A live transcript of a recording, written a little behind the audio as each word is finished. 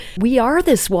We are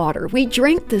this water. We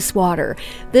drink this water.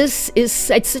 It's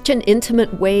such an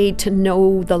intimate way to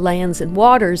know the lands and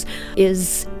waters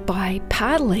is by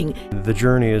paddling. The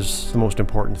journey is the most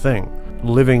important thing.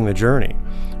 Living the journey,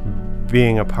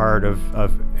 being a part of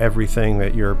everything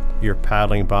that you're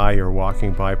paddling by, you're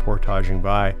walking by, portaging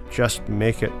by. Just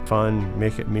make it fun,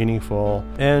 make it meaningful,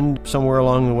 and somewhere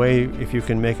along the way, if you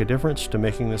can make a difference to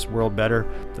making this world better,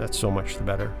 that's so much the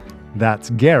better. That's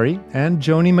Gary and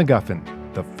Joanie McGuffin,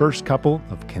 the first couple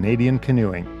of Canadian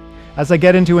canoeing. As I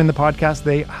get into in the podcast,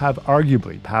 they have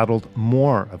arguably paddled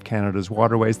more of Canada's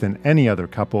waterways than any other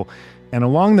couple. And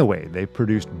along the way, they've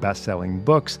produced best-selling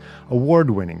books,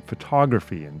 award-winning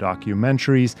photography and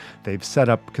documentaries. They've set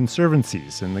up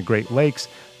conservancies in the Great Lakes.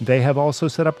 They have also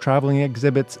set up traveling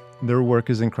exhibits. Their work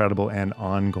is incredible and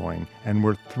ongoing, and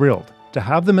we're thrilled to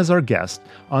have them as our guest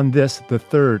on this, the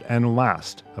third and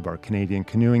last of our Canadian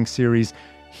canoeing series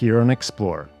here on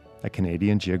Explore, a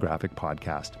Canadian Geographic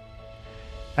podcast.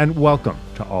 And welcome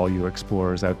to all you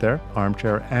explorers out there,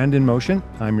 armchair and in motion.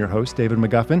 I'm your host, David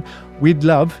McGuffin. We'd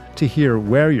love to hear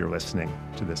where you're listening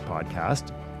to this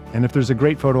podcast. And if there's a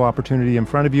great photo opportunity in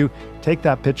front of you, take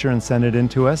that picture and send it in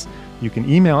to us. You can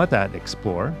email it at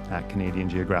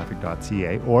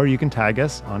explore@canadiangeographic.ca, or you can tag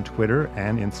us on Twitter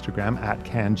and Instagram at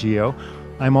CanGeo.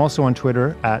 I'm also on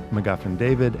Twitter at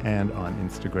McGuffinDavid and on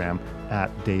Instagram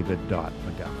at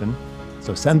David.McGuffin.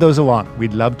 So send those along.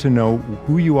 We'd love to know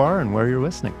who you are and where you're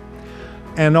listening.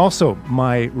 And also,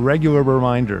 my regular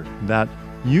reminder that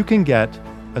you can get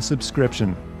a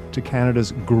subscription to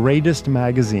Canada's greatest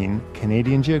magazine,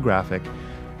 Canadian Geographic.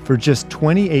 For just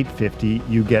 $28.50,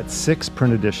 you get 6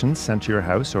 print editions sent to your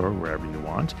house or wherever you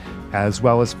want, as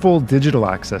well as full digital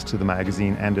access to the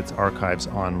magazine and its archives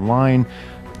online.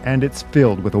 And it's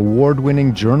filled with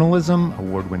award-winning journalism,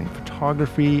 award-winning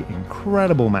photography,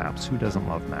 incredible maps. Who doesn't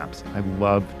love maps? I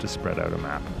love to spread out a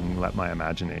map and let my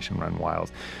imagination run wild.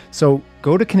 So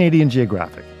go to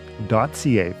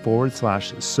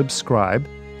canadiangeographic.ca/subscribe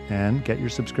and get your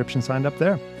subscription signed up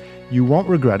there. You won't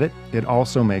regret it. It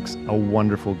also makes a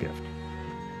wonderful gift.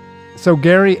 So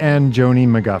Gary and Joanie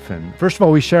McGuffin, first of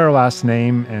all, we share a last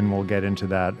name and we'll get into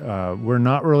that. We're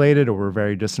not related, or we're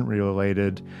very distantly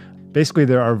related. Basically,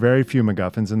 there are very few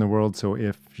McGuffins in the world, so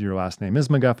if your last name is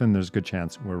McGuffin, there's a good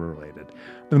chance we're related.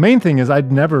 The main thing is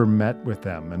I'd never met with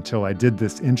them until I did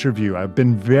this interview. I've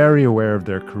been very aware of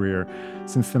their career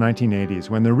since the 1980s,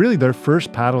 when their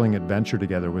first paddling adventure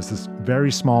together was this very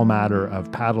small matter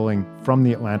of paddling from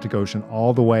the Atlantic Ocean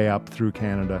all the way up through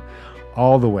Canada,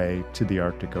 all the way to the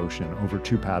Arctic Ocean over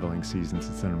 2 paddling seasons.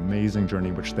 It's an amazing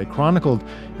journey, which they chronicled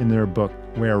in their book,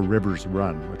 Where Rivers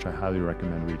Run, which I highly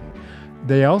recommend reading.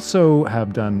 They also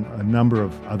have done a number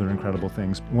of other incredible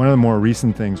things. One of the more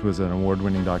recent things was an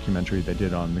award-winning documentary they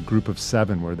did on the Group of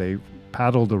 7, where they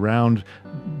paddled around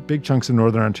big chunks of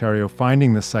northern Ontario,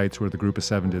 finding the sites where the Group of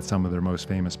 7 did some of their most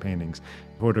famous paintings,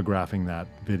 photographing that,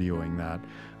 videoing that.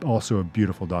 Also a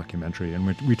beautiful documentary, and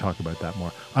we talk about that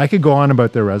more. I could go on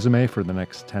about their resume for the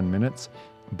next 10 minutes,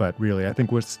 but really, I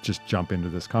think let's just jump into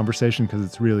this conversation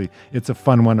because it's a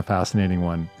fun one, a fascinating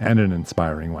one, and an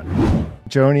inspiring one.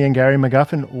 Joanie and Gary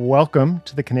McGuffin, welcome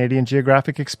to the Canadian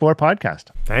Geographic Explore podcast.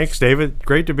 Thanks, David.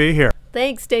 Great to be here.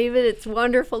 Thanks, David. It's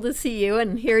wonderful to see you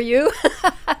and hear you.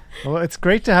 Well, it's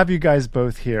great to have you guys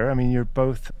both here. I mean, you're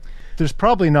both... There's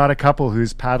probably not a couple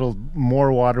who's paddled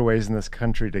more waterways in this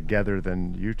country together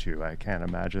than you two. I can't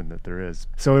imagine that there is.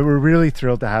 So we're really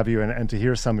thrilled to have you and to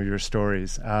hear some of your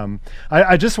stories.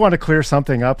 I just want to clear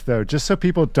something up, though, just so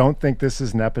people don't think this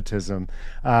is nepotism.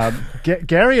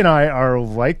 Gary and I are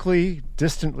likely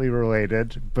distantly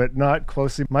related, but not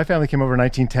closely. My family came over in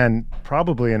 1910,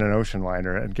 probably in an ocean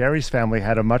liner, and Gary's family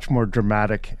had a much more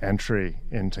dramatic entry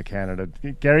into Canada.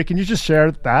 Gary, can you just share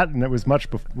that? And it was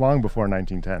long before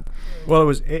 1910. Well,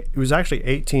 it was actually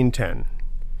 1810.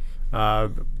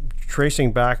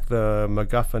 Tracing back the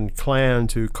McGuffin clan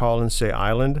to Colonsay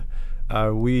Island,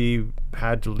 we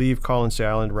had to leave Colonsay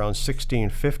Island around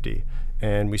 1650,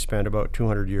 and we spent about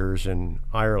 200 years in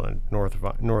Ireland,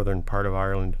 northern part of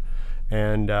Ireland.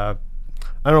 And I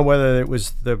don't know whether it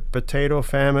was the potato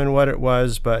famine, what it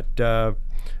was, but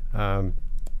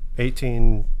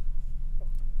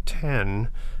 1810,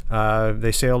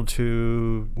 they sailed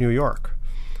to New York.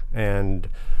 And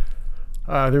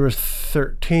there was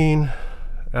 13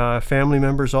 family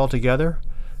members altogether,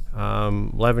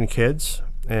 11 kids.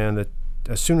 And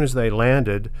as soon as they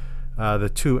landed,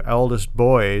 the 2 eldest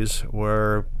boys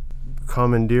were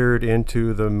commandeered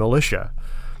into the militia.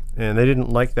 And they didn't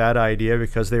like that idea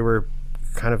because they were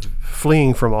kind of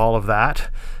fleeing from all of that.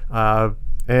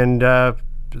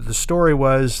 The story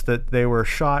was that they were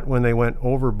shot when they went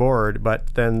overboard,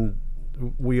 but then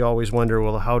we always wonder,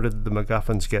 well, how did the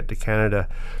McGuffins get to Canada?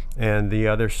 And the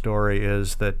other story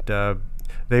is that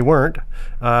they weren't.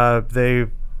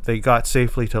 They got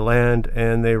safely to land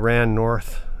and they ran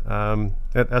north.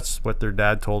 That's what their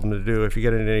dad told them to do. If you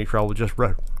get into any trouble, just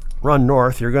run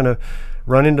north. You're going to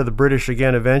run into the British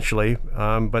again eventually,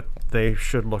 but they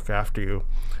should look after you.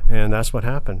 And that's what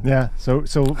happened. Yeah. So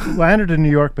landed in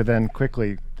New York, but then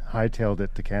quickly hightailed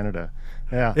it to Canada.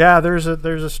 Yeah. Yeah. There's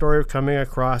a story of coming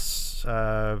across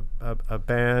a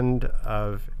band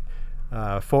of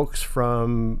folks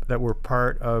that were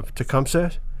part of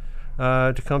Tecumseh's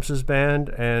band,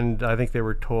 and I think they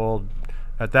were told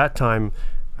at that time,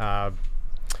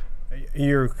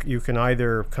 you can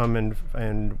either come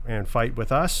and fight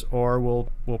with us, or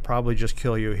we'll probably just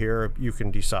kill you here. You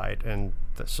can decide. And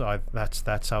so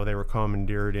that's how they were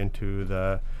commandeered into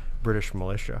the British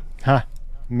militia. Huh.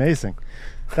 Amazing.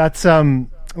 That's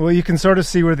well, you can sort of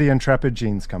see where the intrepid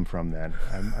genes come from. Then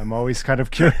I'm always kind of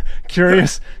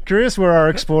curious where our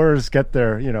explorers get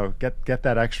their get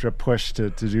that extra push to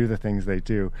do the things they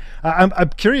do. I'm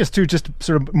curious too, just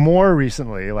sort of more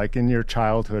recently, like in your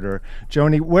childhood, or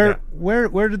Joanie, where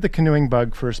did the canoeing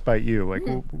bug first bite you? Like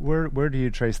where do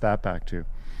you trace that back to?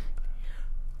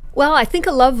 Well, I think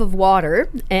a love of water,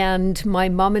 and my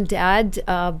mom and dad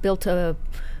built a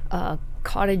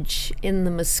cottage in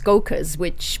the Muskokas,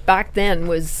 which back then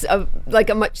was like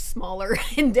a much smaller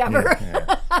endeavor.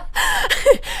 Yeah.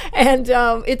 And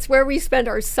it's where we spent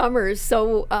our summers.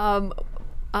 So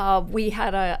we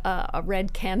had a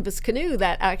red canvas canoe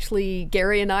that actually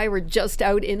Gary and I were just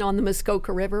out in on the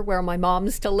Muskoka River, where my mom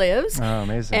still lives. Oh,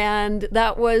 amazing. And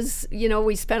that was,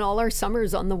 we spent all our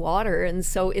summers on the water. And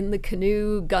so in the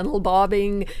canoe, gunnel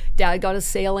bobbing, Dad got a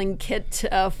sailing kit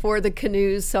for the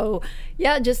canoes. So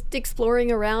yeah, just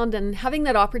exploring around and having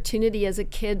that opportunity as a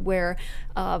kid where,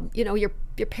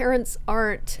 your parents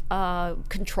aren't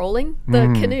controlling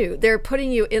the canoe. They're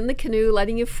putting you in the canoe,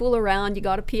 letting you fool around. You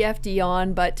got a PFD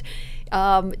on, but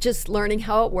just learning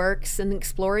how it works and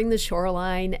exploring the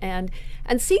shoreline and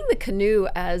seeing the canoe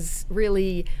as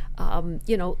really,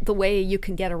 the way you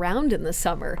can get around in the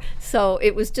summer. So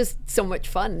it was just so much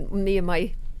fun. Me and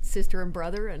my sister and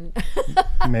brother, and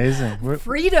amazing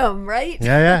freedom, right?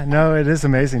 Yeah. No, it is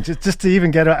amazing. Just to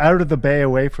even get out of the bay,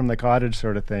 away from the cottage,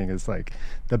 sort of thing, is like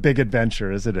the big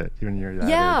adventure, isn't it? When you're that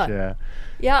age.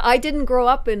 Yeah. I didn't grow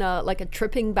up in a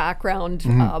tripping background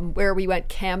where we went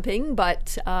camping,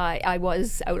 but I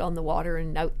was out on the water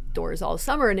and outdoors all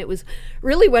summer. And it was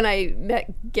really when I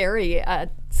met Gary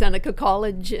at Seneca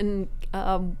College, and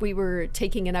we were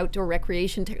taking an outdoor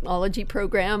recreation technology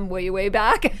program way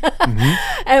back.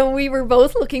 And we were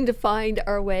both looking to find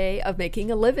our way of making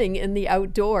a living in the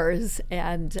outdoors.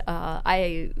 And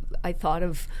I thought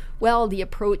of, the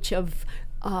approach of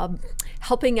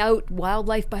helping out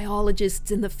wildlife biologists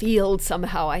in the field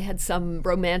somehow. I had some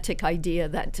romantic idea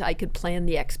that I could plan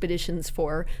the expeditions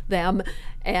for them.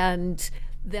 And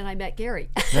then I met Gary.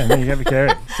 Yeah, then you met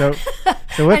Gary. So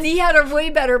and he had a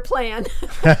way better plan.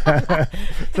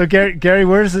 So Gary,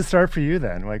 where does it start for you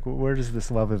then? Like, where does this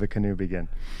love of the canoe begin?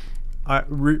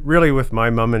 Really, with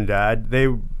my mom and dad, they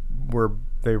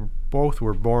both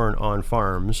were born on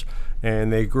farms,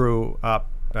 and they grew up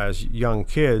as young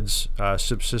kids,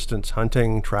 subsistence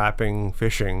hunting, trapping,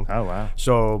 fishing. Oh, wow.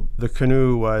 So the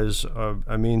canoe was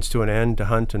a means to an end to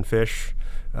hunt and fish.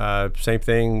 Same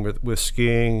thing with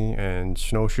skiing and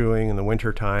snowshoeing in the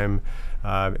wintertime.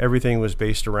 Everything was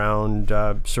based around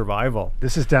survival.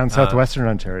 This is down southwestern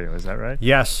Ontario, is that right?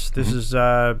 Yes, this is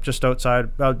just north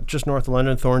of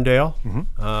London, Thorndale,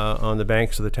 on the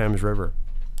banks of the Thames River.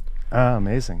 Ah,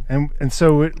 amazing. And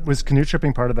so was canoe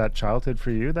tripping part of that childhood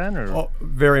for you then? Or? Oh,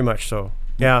 very much so.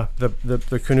 Yeah,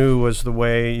 the canoe was the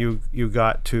way you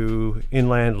got to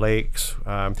inland lakes.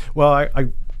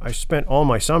 I spent all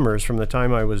my summers from the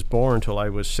time I was born till I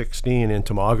was 16 in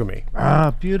Temagami.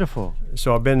 Ah, beautiful.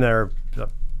 So I've been there.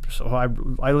 So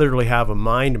I literally have a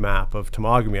mind map of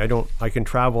Temagami. I can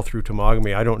travel through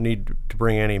Temagami. I don't need to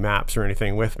bring any maps or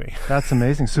anything with me. That's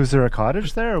amazing. So is there a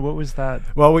cottage there, or what was that?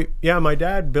 Well, my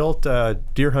dad built a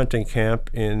deer hunting camp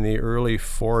in the early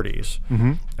 40s.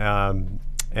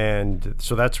 And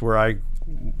so that's where I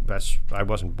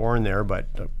wasn't born there, but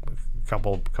a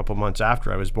couple months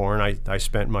after I was born, I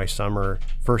spent my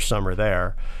first summer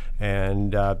there,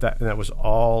 and that was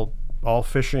all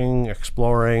fishing,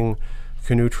 exploring,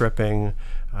 canoe tripping,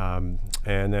 and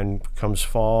then comes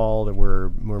fall, that we're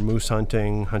moose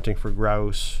hunting for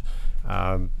grouse,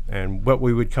 and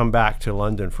we would come back to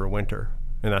London for winter,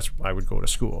 and I would go to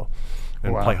school.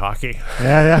 and play hockey.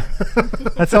 Yeah.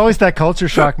 That's always that culture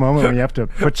shock moment when you have to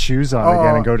put shoes on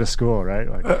again and go to school, right?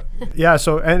 Like, yeah.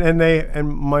 So and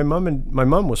my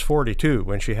mom was 42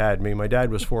 when she had me. My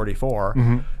dad was 44.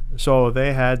 Mm-hmm. So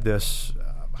they had this.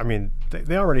 I mean,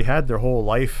 they already had their whole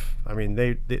life. I mean,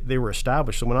 they were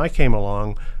established. So when I came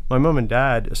along, my mom and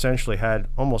dad essentially had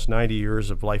almost 90 years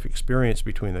of life experience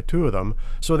between the two of them.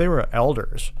 So they were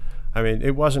elders. I mean,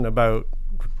 it wasn't about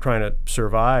trying to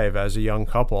survive as a young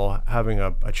couple, having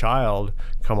a child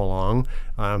come along.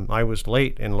 I was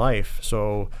late in life,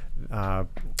 so I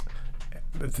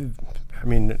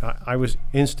was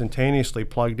instantaneously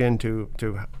plugged into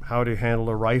how to handle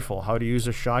a rifle, how to use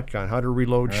a shotgun, how to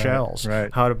reload shells,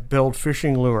 how to build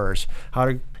fishing lures, how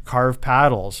to carve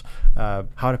paddles,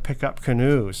 how to pick up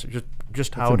canoes,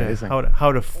 just how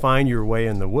to find your way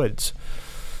in the woods.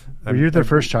 Were you their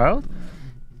first child?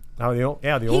 The only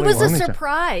one. He was a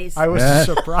surprise. I was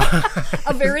surprised.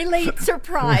 A very late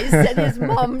surprise, said his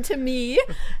mom to me.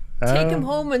 Take him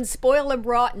home and spoil him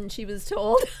rotten, she was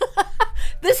told.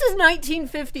 This is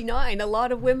 1959. A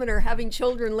lot of women are having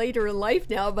children later in life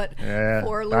now, but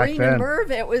for Lorene and Merv,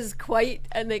 it was quite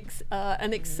an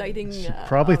exciting She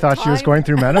probably thought time. She was going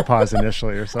through menopause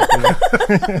initially or something.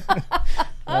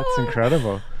 That's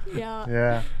incredible.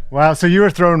 Yeah. Wow. So you were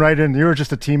thrown right in. You were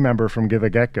just a team member from the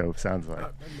get-go, sounds like.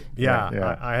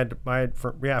 I had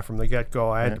from the get-go,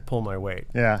 I had to pull my weight.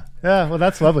 Yeah. Well,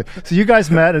 that's lovely. So you guys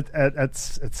met at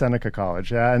Seneca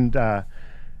College, and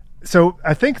so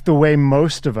I think the way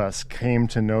most of us came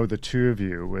to know the two of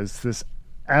you was this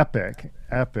epic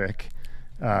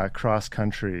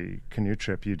cross-country canoe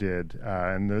trip you did,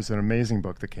 and there's an amazing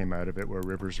book that came out of it, Where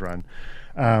Rivers Run.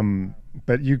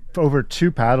 But you, over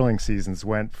 2 paddling seasons,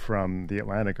 went from the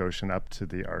Atlantic Ocean up to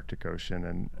the Arctic Ocean,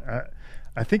 and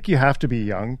I think you have to be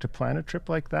young to plan a trip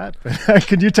like that. But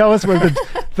can you tell us where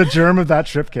the germ of that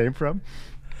trip came from?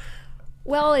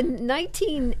 Well, in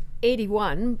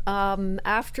 1981,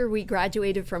 after we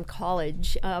graduated from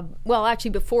college,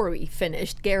 actually before we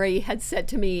finished, Gary had said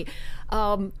to me,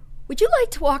 would you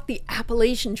like to walk the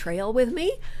Appalachian Trail with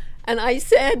me? And I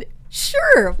said,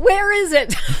 sure, where is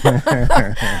it?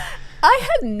 I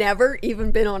had never even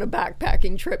been on a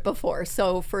backpacking trip before.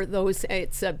 So for those,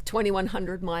 it's a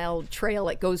 2,100-mile trail.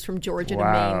 It goes from Georgia to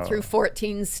Maine through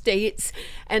 14 states.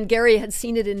 And Gary had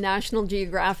seen it in National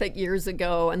Geographic years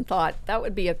ago and thought that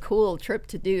would be a cool trip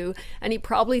to do. And he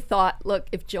probably thought, look,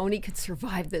 if Joanie could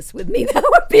survive this with me, that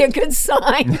would be a good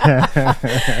sign.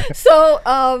 So,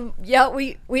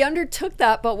 we undertook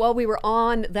that. But while we were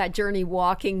on that journey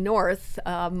walking north,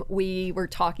 we were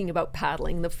talking about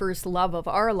paddling. The first love of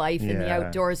our life in the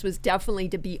outdoors was definitely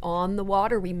to be on the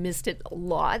water. We missed it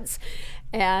lots.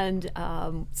 And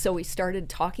so we started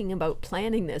talking about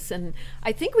planning this. And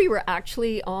I think we were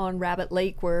actually on Rabbit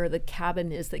Lake, where the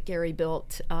cabin is that Gary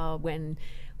built, when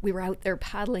we were out there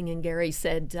paddling. And Gary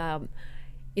said,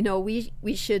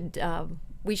 we should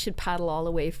paddle all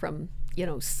the way from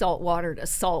saltwater to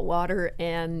saltwater.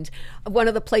 And one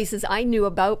of the places I knew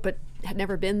about but had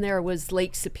never been there was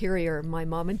Lake Superior. My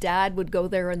mom and dad would go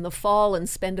there in the fall and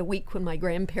spend a week when my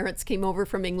grandparents came over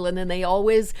from England, and they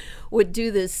always would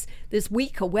do this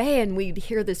week away, and we'd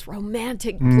hear this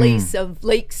romantic place of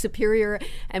Lake Superior.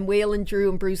 And Wayland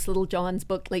Drew and Bruce Littlejohn's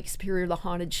book, Lake Superior, The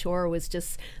Haunted Shore, was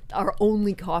just our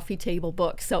only coffee table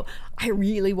book. So I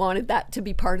really wanted that to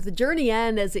be part of the journey,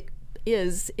 and as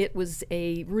it was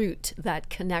a route that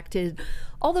connected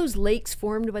all those lakes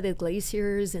formed by the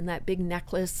glaciers in that big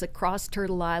necklace across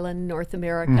Turtle Island, North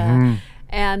America.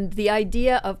 And the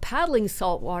idea of paddling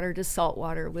saltwater to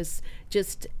saltwater was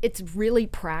just, it's really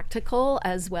practical,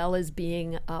 as well as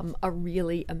being a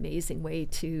really amazing way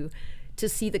to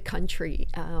see the country.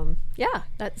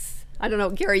 That's, I don't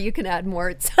know, Gary, you can add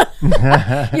more.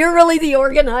 You're really the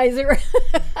organizer.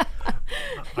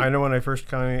 I know when I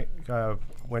first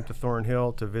went to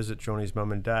Thornhill to visit Joanie's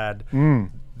mom and dad,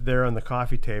 there on the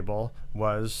coffee table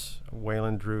was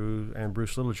Wayland Drew and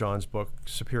Bruce Littlejohn's book,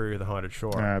 Superior, The Haunted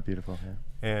Shore. Beautiful.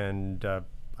 Yeah. And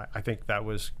I think that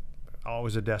was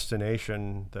always a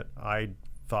destination that I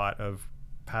thought of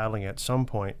paddling at some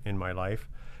point in my life.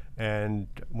 And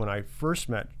when I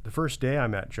the first day I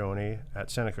met Joanie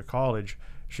at Seneca College,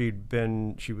 she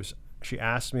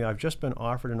asked me, I've just been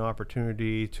offered an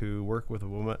opportunity to work with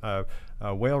a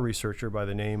whale researcher by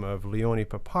the name of Leonie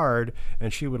Papard,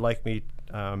 and she would like me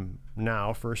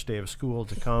now, first day of school,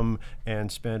 to come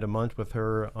and spend a month with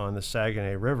her on the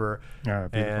Saguenay River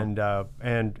and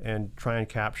try and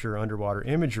capture underwater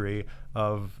imagery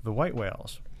of the white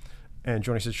whales. And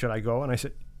Joanie said, should I go? And I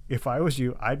said, if I was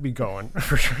you, I'd be going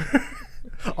for sure.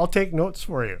 I'll take notes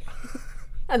for you.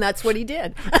 And that's what he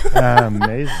did.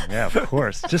 Amazing. Yeah, of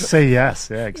course. Just say yes.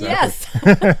 Yeah, exactly.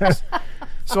 Yes.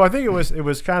 So I think it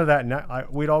was kind of that.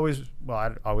 I'd always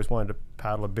wanted to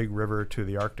paddle a big river to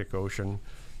the Arctic Ocean,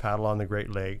 paddle on the Great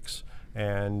Lakes,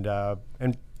 and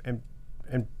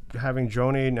having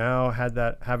Joanie now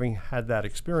having had that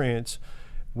experience,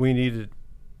 we needed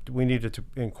to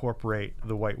incorporate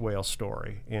the white whale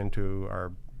story into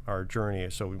our journey.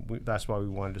 So that's why we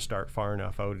wanted to start far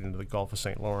enough out into the Gulf of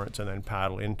St. Lawrence and then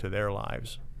paddle into their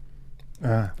lives.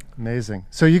 Amazing.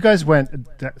 So you guys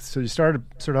so you started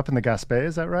sort of up in the Gaspé,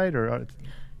 is that right? Or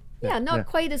Yeah, not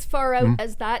quite as far out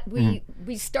as that. We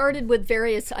started with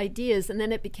various ideas, and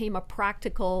then it became a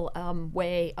practical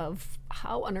way of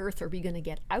how on earth are we going to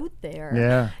get out there?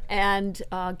 Yeah. And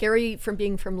Gary, from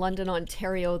being from London,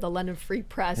 Ontario, the London Free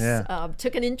Press,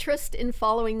 took an interest in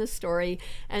following the story.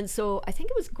 And so I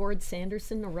think it was Gord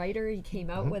Sanderson, a writer, he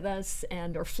came out with us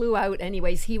or flew out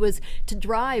anyways. He was to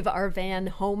drive our van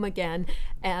home again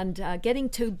and getting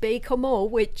to Bay Como,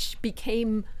 which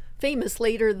became famous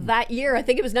later that year. I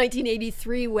think it was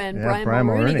 1983 when Brian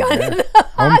Mulroney got in.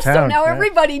 So now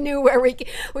everybody knew where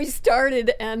we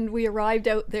started, and we arrived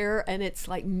out there, and it's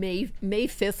like May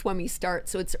 5th when we start,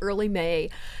 so it's early May,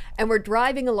 and we're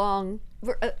driving along.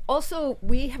 Also,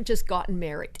 we have just gotten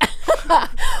married.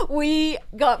 We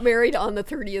got married on the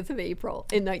 30th of April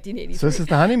in 1983. So this is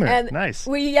the honeymoon. And nice.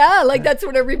 That's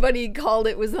what everybody called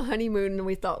it, was the honeymoon. And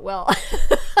we thought, well,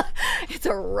 it's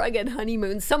a rugged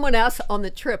honeymoon. Someone asked on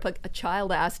the trip, a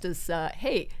child asked us,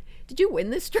 hey, did you win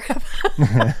this trip?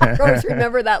 I always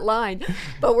remember that line.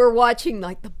 But we're watching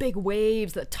like the big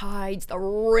waves, the tides, the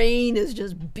rain is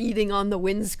just beating on the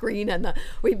windscreen, and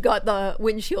we've got the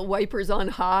windshield wipers on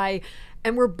high.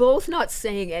 And we're both not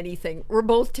saying anything. We're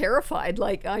both terrified.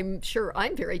 Like, I'm sure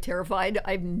I'm very terrified.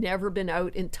 I've never been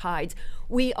out in tides.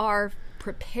 We are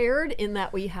prepared in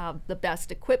that we have the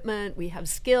best equipment, we have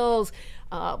skills,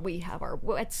 we have our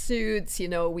wetsuits,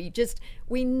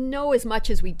 we know as much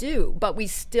as we do, but we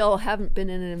still haven't been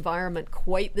in an environment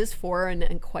quite this foreign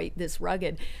and quite this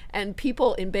rugged. And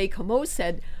people in Bay Como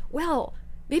said, well,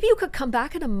 maybe you could come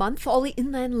back in a month, all the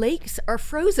inland lakes are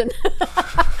frozen.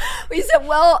 We said,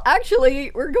 well,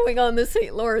 actually, we're going on the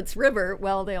St. Lawrence River.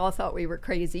 Well, they all thought we were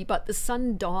crazy, but the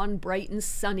sun dawned bright and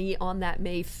sunny on that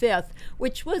May 5th,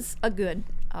 which was a good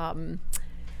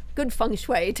feng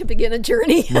shui to begin a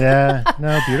journey. Yeah,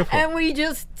 no, beautiful. And we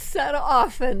just set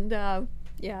off, and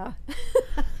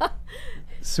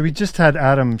So we just had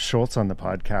Adam Schultz on the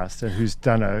podcast, who's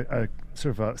done a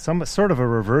sort of a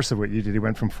reverse of what you did. He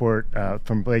went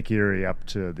from Lake Erie up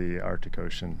to the Arctic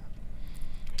Ocean.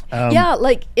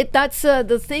 That's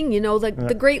the thing,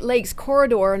 the Great Lakes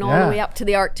corridor and all the way up to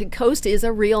the Arctic coast is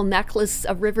a real necklace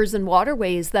of rivers and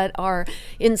waterways that are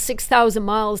in 6,000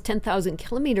 miles, 10,000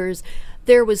 kilometers.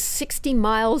 There was 60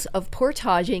 miles of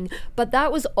portaging, but that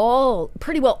was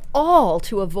pretty well all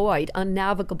to avoid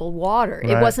unnavigable water.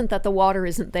 Right. It wasn't that the water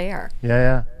isn't there.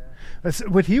 Yeah.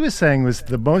 What he was saying was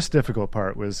the most difficult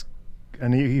part was,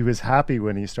 and he was happy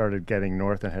when he started getting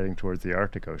north and heading towards the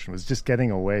Arctic Ocean, was just getting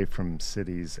away from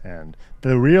cities. And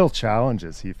the real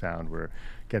challenges he found were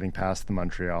getting past the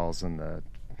Montreals and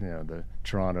the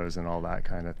Torontos and all that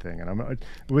kind of thing. And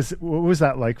what was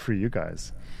that like for you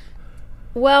guys?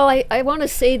 Well, I want to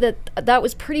say that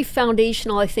was pretty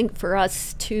foundational, I think, for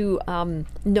us to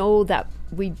know that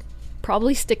we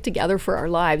probably stick together for our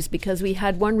lives, because we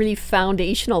had one really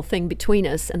foundational thing between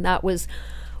us, and that was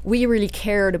we really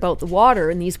cared about the water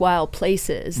in these wild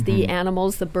places, the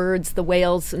animals, the birds, the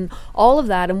whales, and all of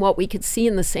that. And what we could see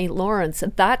in the St. Lawrence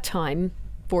at that time,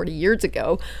 40 years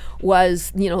ago,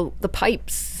 was, the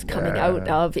pipes coming out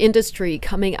of industry,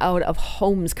 coming out of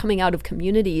homes, coming out of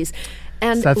communities.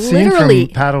 And it's that literally, scene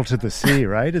from Paddle to the Sea,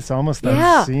 right? It's almost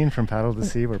that scene from Paddle to the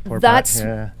Sea where poor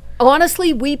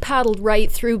honestly, we paddled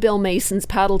right through Bill Mason's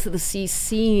Paddle to the Sea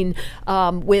scene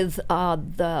with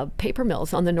the paper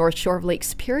mills on the north shore of Lake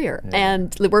Superior. Yeah.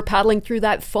 And we're paddling through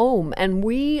that foam, and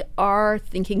we are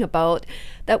thinking about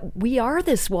that we are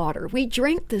this water. We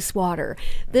drink this water.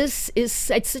 It's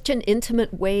such an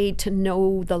intimate way to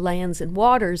know the lands and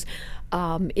waters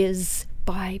is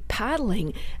by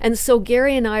paddling. And so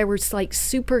Gary and I were like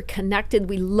super connected.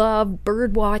 We loved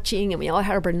bird watching, and we all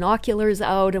had our binoculars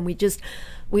out, and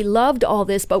we loved all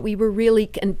this, but we were really,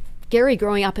 and Gary,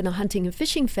 growing up in a hunting and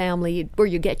fishing family where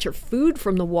you get your food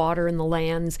from the water and the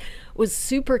lands, was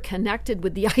super connected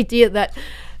with the idea that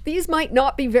these might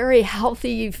not be very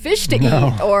healthy fish to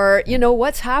eat, or,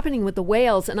 what's happening with the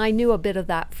whales. And I knew a bit of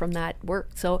that from that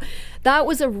work. So that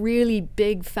was a really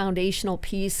big foundational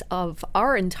piece of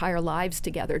our entire lives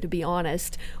together, to be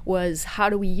honest, was how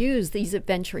do we use these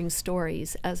adventuring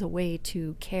stories as a way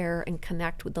to care and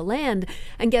connect with the land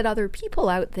and get other people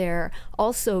out there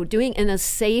also doing in a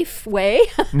safe way,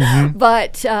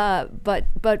 but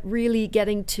really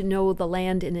getting to know the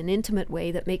land in an intimate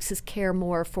way that makes us care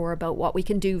more about what we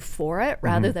can do for it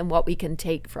rather than what we can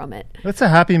take from it. What's a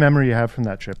happy memory you have from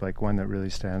that trip, like one that really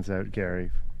stands out,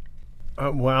 Gary?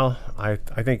 Well, I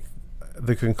think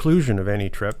the conclusion of any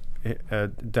trip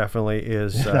definitely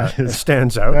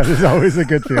stands out. That is always a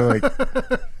good feeling.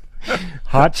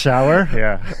 Hot shower,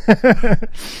 yeah.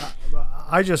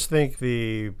 I just think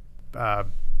the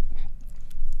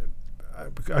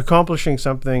accomplishing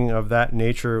something of that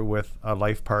nature with a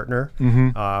life partner,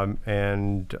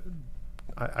 and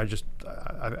I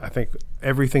think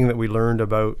everything that we learned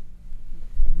about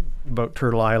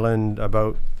Turtle Island,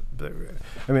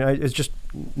 it's just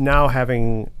now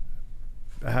having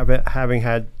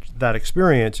had that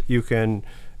experience, you can,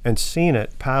 and seen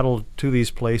it, paddle to these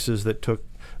places that took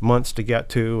months to get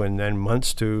to and then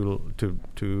months to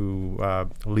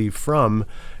leave from.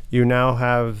 You now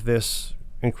have this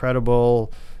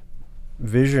incredible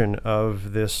vision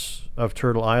of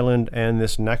Turtle Island and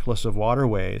this necklace of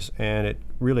waterways, and it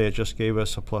just gave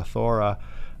us a plethora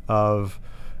of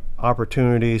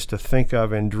opportunities to think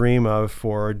of and dream of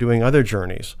for doing other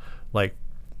journeys, like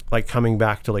coming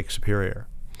back to Lake Superior.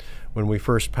 When we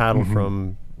first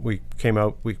paddled we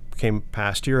came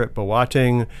past here at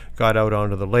Boating, got out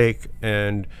onto the lake,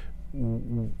 and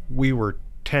we were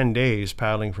 10 days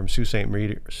paddling from Sault Ste.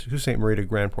 Marie to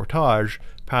Grand Portage,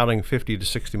 paddling 50 to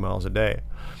 60 miles a day.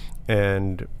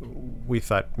 And we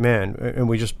thought, man, and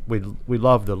we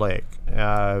loved the lake.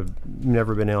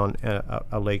 Never been on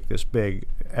a lake this big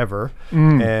ever.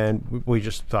 And we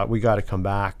just thought we got to come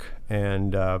back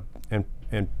and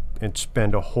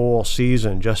spend a whole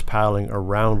season just paddling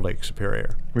around Lake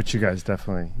Superior. Which you guys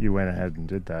you went ahead and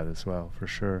did that as well, for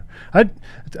sure.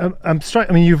 I'm struck.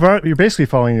 I mean, you're basically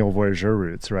following the old voyageur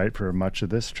routes, right, for much of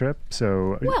this trip.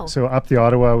 So up the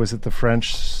Ottawa, was it the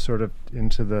French sort of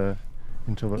into the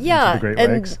Great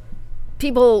Lakes?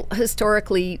 People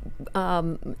historically,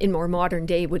 in more modern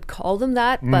day, would call them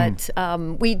that, but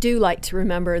we do like to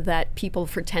remember that people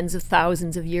for tens of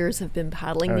thousands of years have been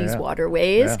paddling these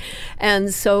waterways,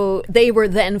 and so they were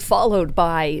then followed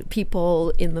by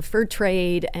people in the fur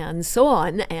trade and so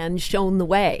on, and shown the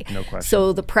way. No question.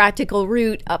 So the practical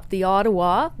route up the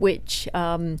Ottawa, which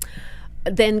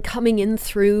then coming in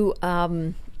through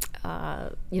the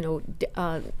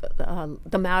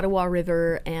Mattawa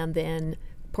River, and then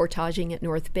portaging at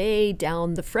North Bay,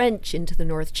 down the French into the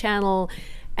North Channel,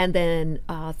 and then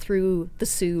through the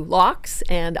Sioux Locks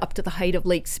and up to the height of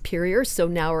Lake Superior. So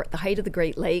now we're at the height of the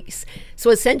Great Lakes. So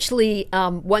essentially,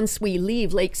 once we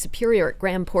leave Lake Superior at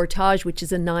Grand Portage, which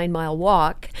is a 9-mile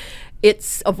walk,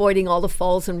 it's avoiding all the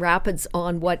falls and rapids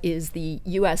on what is the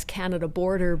U.S.-Canada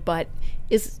border, but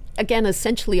is, again,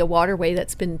 essentially a waterway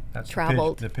that's been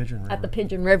traveled the Pigeon River. At the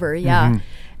Pigeon River,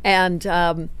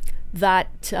 and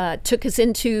that took us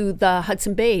into the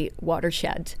Hudson Bay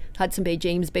watershed, Hudson Bay,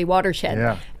 James Bay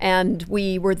watershed. And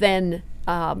we were then,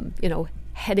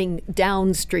 heading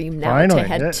downstream now finally, to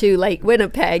head to Lake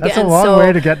Winnipeg. That's a long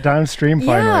way to get downstream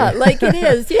finally. Yeah, like it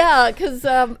is. Yeah, because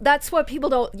that's what people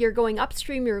don't, you're going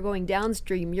upstream, you're going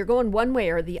downstream, you're going one way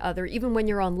or the other. Even when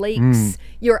you're on lakes,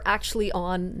 you're actually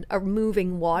on a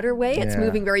moving waterway. It's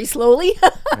moving very slowly.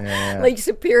 Lake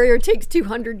Superior takes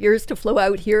 200 years to flow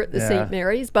out here at the St.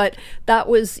 Mary's, but that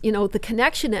was, the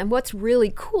connection. And what's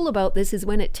really cool about this is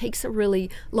when it takes a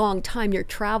really long time, you're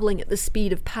traveling at the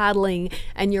speed of paddling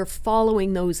and you're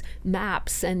following those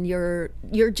maps, and you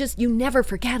never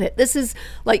forget it. This is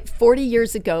like 40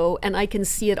 years ago, and I can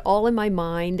see it all in my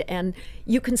mind, and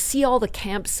you can see all the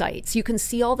campsites, you can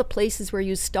see all the places where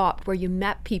you stopped, where you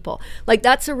met people. Like,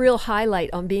 that's a real highlight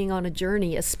on being on a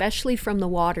journey, especially from the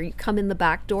water. You come in the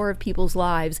back door of people's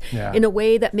lives in a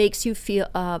way that makes you feel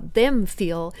them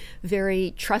feel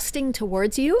very trusting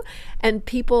towards you. And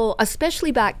people,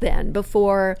 especially back then,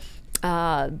 before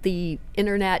the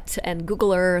internet and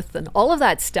Google Earth and all of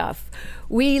that stuff,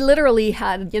 we literally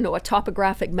had, a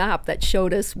topographic map that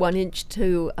showed us 1 inch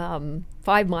to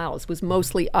 5 miles was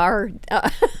mostly our,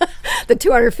 the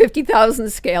 250,000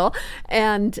 scale.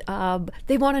 And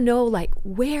they want to know, like,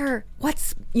 what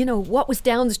was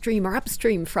downstream or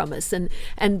upstream from us, and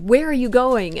where are you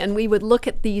going? And we would look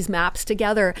at these maps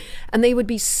together, and they would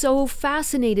be so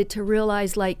fascinated to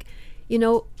realize, like,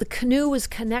 the canoe was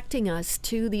connecting us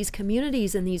to these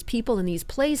communities and these people and these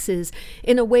places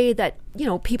in a way that,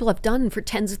 people have done for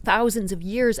tens of thousands of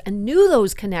years and knew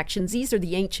those connections. These are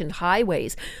the ancient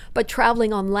highways. But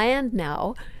traveling on land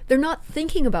now, they're not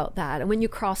thinking about that. And when you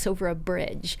cross over a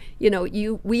bridge,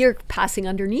 we are passing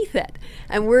underneath it,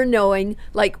 and we're knowing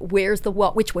like where's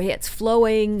which way it's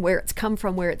flowing, where it's come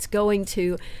from, where it's going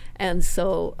to. And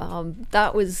so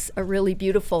that was a really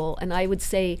beautiful, and I would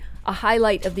say a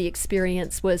highlight of the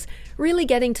experience was really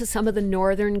getting to some of the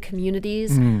northern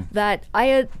communities that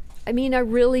I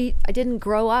didn't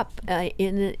grow up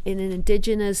in an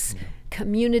indigenous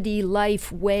community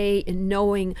life way in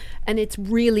knowing, and it's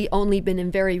really only been in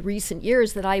very recent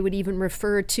years that I would even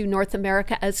refer to North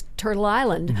America as Turtle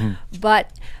Island.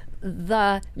 But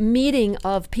the meeting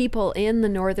of people in the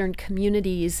northern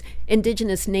communities,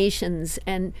 indigenous nations,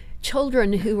 and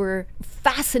children who were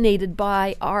fascinated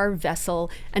by our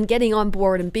vessel and getting on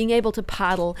board and being able to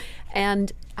paddle,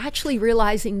 and actually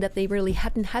realizing that they really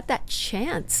hadn't had that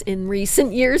chance in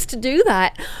recent years to do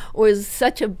that, was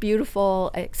such a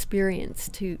beautiful experience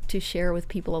to share with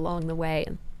people along the way.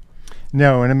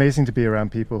 No, and amazing to be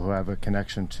around people who have a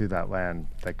connection to that land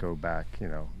that go back,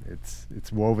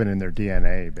 it's woven in their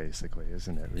DNA basically,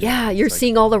 isn't it? Yeah, you're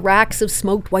seeing all the racks of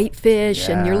smoked whitefish,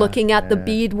 and you're looking at the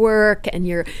beadwork, and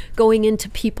you're going into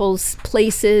people's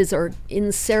places or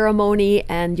in ceremony,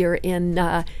 and you're in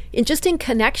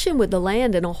connection with the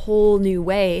land in a whole new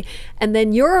way. And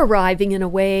then you're arriving in a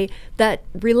way that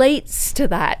relates to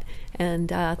that. And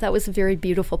that was a very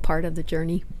beautiful part of the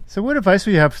journey. So what advice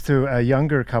would you have to a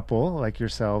younger couple like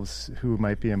yourselves who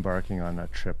might be embarking on a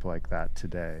trip like that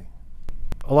today?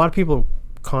 A lot of people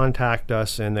contact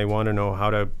us and they want to know how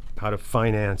to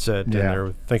finance it, and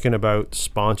they're thinking about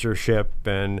sponsorship,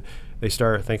 and they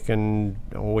start thinking,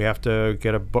 we have to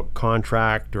get a book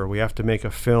contract, or we have to make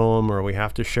a film, or we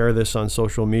have to share this on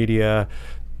social media.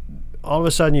 All of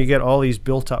a sudden you get all these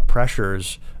built up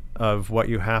pressures of what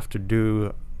you have to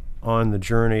do on the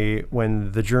journey,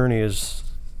 when the journey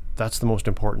that's the most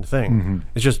important thing.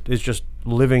 It's just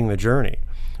living the journey,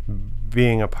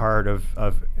 being a part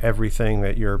of everything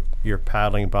that you're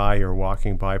paddling by, you're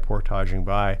walking by, portaging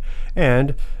by,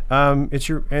 and it's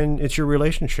your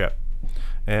relationship,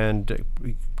 and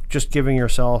just giving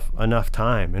yourself enough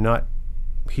time and not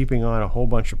heaping on a whole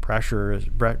bunch of pressures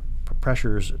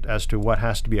as to what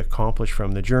has to be accomplished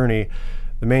from the journey.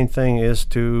 The main thing is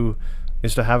to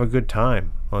have a good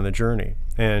time on the journey,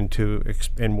 and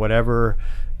and whatever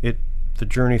the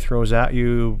journey throws at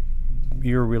you,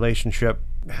 your relationship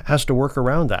has to work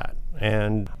around that.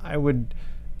 And I would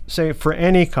say for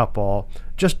any couple,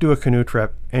 just do a canoe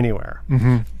trip anywhere,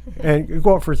 and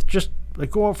go out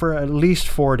for at least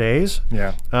 4 days.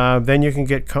 Then you can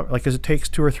get because it takes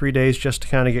 2 or 3 days just to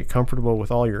kind of get comfortable with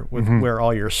where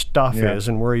all your stuff is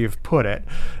and where you've put it,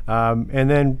 and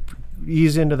then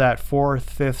ease into that 4th,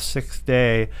 5th, 6th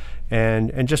day,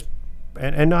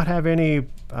 and not have any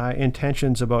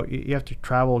intentions about you have to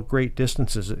travel great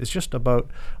distances. It's just about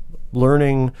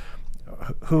learning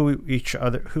who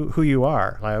you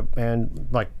are, and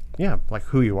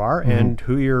who you are, and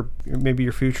who maybe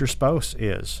your future spouse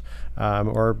is,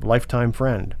 or lifetime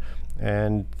friend.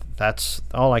 And that's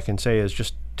all I can say is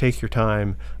just take your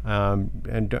time,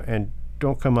 and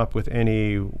don't come up with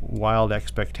any wild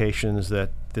expectations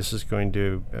that this is going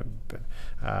to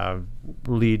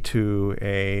lead to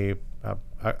a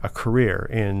career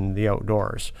in the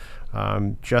outdoors.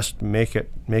 Just make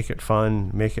it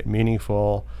fun, make it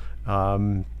meaningful,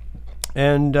 and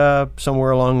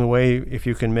somewhere along the way, if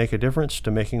you can make a difference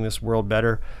to making this world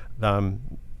better,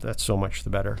 that's so much the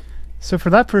better. So for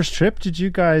that first trip,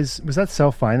 was that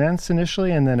self-financed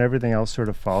initially, and then everything else sort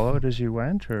of followed as you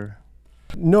went, or?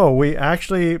 No, we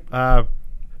actually, the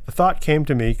thought came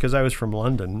to me because I was from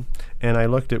London, and I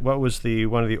looked at what was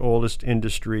one of the oldest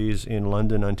industries in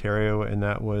London, Ontario, and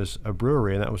that was a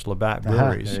brewery, and that was Labatt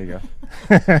Breweries. There you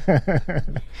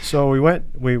go. So we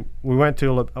went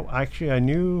to, actually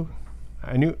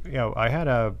I had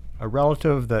a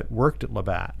relative that worked at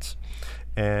Labatt's,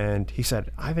 and he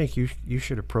said, I think you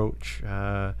should approach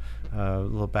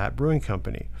Labatt Brewing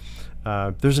Company.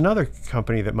 There's another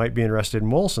company that might be interested in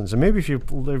Molson's, and maybe if you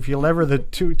lever the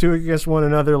two against one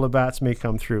another, Labatt's may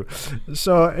come through.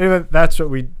 So anyway, that's what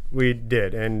we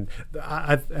did, and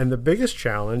the biggest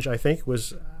challenge I think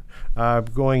was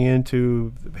going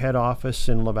into the head office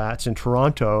in Labatt's in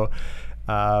Toronto,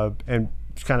 and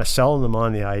kind of selling them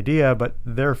on the idea. But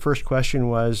their first question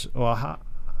was, well,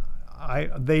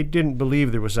 they didn't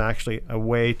believe there was actually a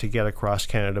way to get across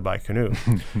Canada by canoe.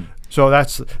 So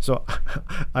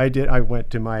I went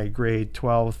to my grade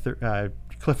 12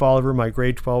 Cliff Oliver, my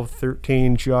grade 12,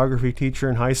 13 geography teacher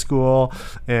in high school,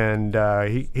 and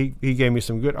he gave me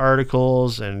some good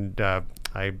articles, and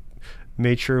I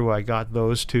made sure I got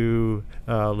those to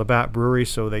Labatt Brewery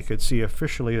so they could see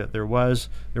officially that there was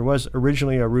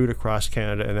originally a route across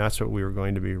Canada, and that's what we were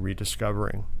going to be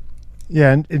rediscovering.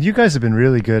 Yeah, and you guys have been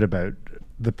really good about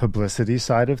the publicity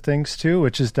side of things too,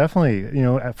 which is definitely,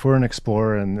 for an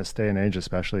explorer in this day and age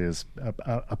especially, is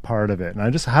a part of it. And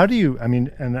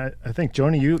I think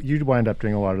Joanie, you wind up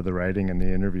doing a lot of the writing and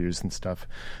the interviews and stuff.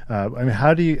 How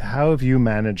have you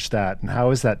managed that, and how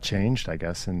has that changed, I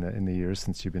guess, in the years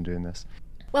since you've been doing this?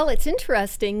 Well, it's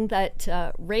interesting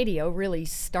that radio really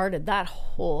started that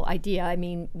whole idea. I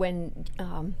mean, when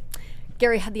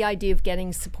Gary had the idea of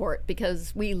getting support,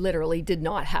 because we literally did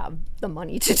not have the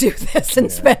money to do this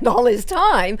and spend all his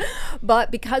time. But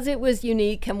because it was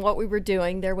unique and what we were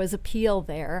doing, there was appeal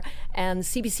there. And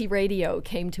CBC Radio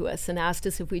came to us and asked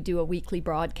us if we'd do a weekly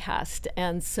broadcast.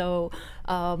 And so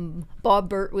Bob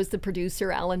Burt was the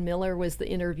producer, Alan Miller was the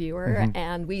interviewer,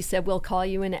 and we said, we'll call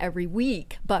you in every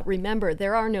week. But remember,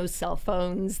 there are no cell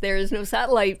phones, there's no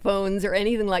satellite phones or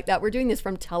anything like that. We're doing this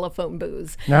from telephone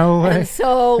booths. No way. And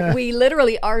so we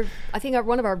literally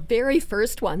one of our very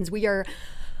first ones, we are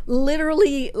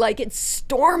literally like, it's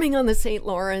storming on the St.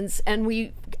 Lawrence, and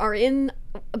we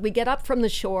get up from the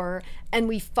shore and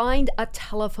we find a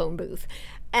telephone booth.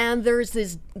 And there's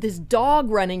this dog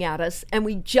running at us, and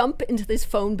we jump into this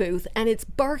phone booth, and it's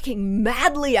barking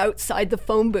madly outside the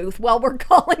phone booth while we're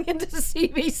calling into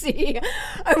CBC.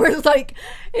 And we're like,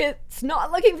 it's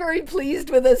not looking very pleased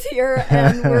with us here,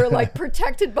 and we're like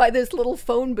protected by this little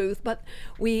phone booth. But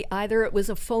either it was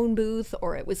a phone booth,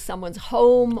 or it was someone's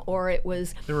home, or it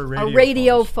was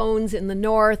radio phones in the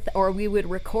north, or we would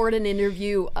record an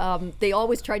interview. They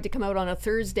always tried to come out on a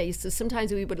Thursday, so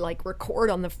sometimes we would like record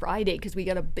on the Friday because we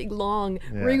got a big long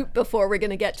route before we're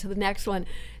going to get to the next one.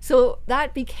 So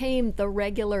that became the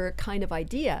regular kind of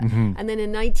idea. And then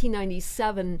in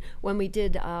 1997, when we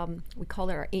did, we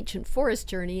called it our Ancient Forest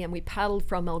Journey, and we paddled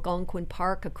from Algonquin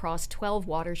Park across 12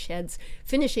 watersheds,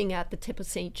 finishing at the tip of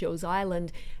St. Joe's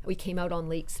Island. We came out on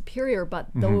Lake Superior, but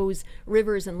those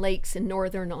rivers and lakes in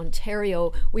northern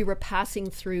Ontario, we were passing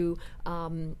through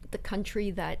the country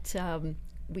that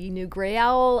we knew Grey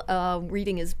Owl,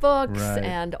 reading his books,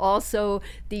 and also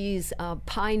these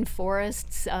pine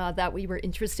forests that we were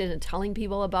interested in telling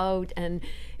people about. And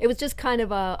it was just kind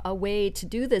of a way to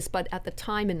do this. But at the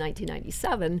time in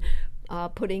 1997,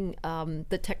 putting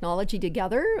the technology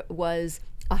together was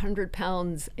 100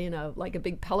 pounds in a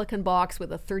big Pelican box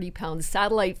with a 30-pound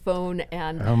satellite phone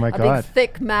and big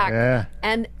thick Mac. Yeah.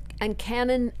 And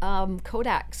Canon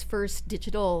Kodak's first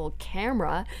digital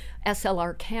camera,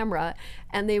 SLR camera,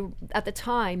 and they, at the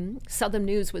time, Southern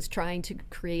News was trying to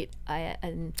create a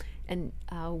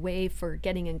way for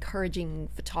encouraging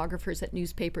photographers at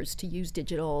newspapers to use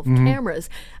digital cameras.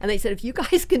 And they said, if you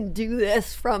guys can do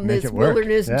this from this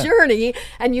wilderness journey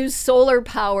and use solar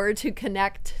power to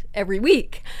connect every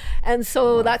week. And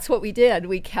so that's what we did.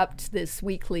 We kept this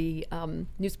weekly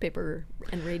newspaper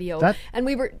and radio. And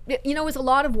we were, it was a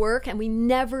lot of work, and we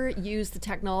never used the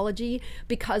technology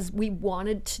because we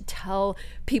wanted to tell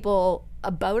people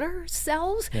about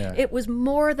ourselves. It was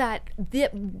more that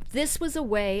this was a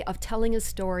way of telling a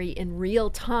story in real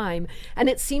time. And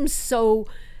it seems so,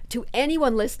 to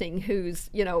anyone listening who's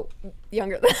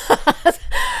younger than us,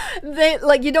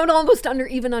 you don't almost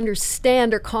even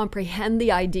understand or comprehend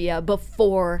the idea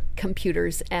before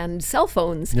computers and cell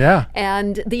phones.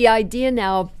 And the idea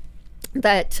now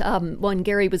that when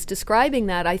Gary was describing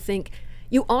that, I think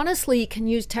you honestly can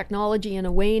use technology in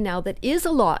a way now that is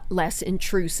a lot less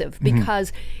intrusive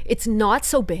because it's not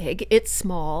so big, it's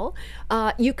small.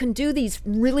 You can do these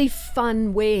really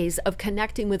fun ways of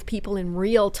connecting with people in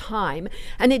real time,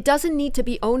 and it doesn't need to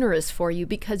be onerous for you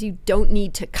because you don't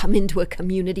need to come into a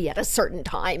community at a certain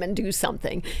time and do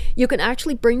something. You can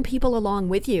actually bring people along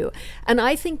with you, and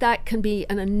I think that can be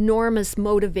an enormous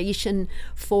motivation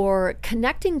for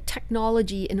connecting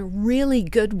technology in a really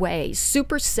good way.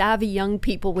 Super savvy young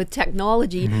people with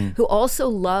technology who also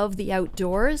love the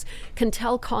outdoors can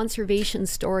tell conservation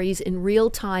stories in real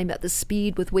time at the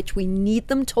speed with which we need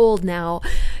them told now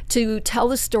to tell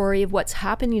the story of what's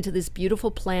happening to this beautiful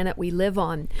planet we live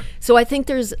on. So I think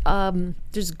there's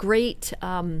great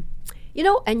and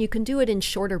you can do it in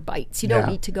shorter bites. You don't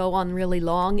need to go on really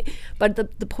long, but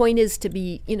the point is to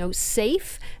be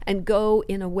safe and go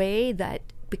in a way that,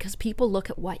 because people look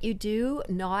at what you do,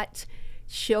 not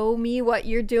show me what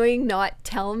you're doing, not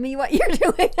tell me what you're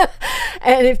doing.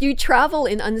 And if you travel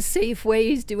in unsafe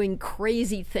ways, doing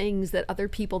crazy things that other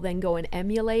people then go and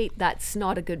emulate, that's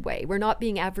not a good way. We're not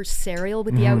being adversarial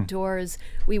with the outdoors.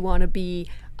 We want to be,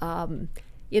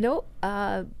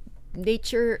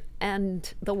 nature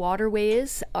and the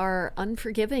waterways are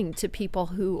unforgiving to people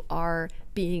who are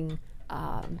being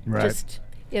just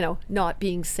not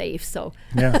being safe. So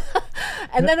Yeah.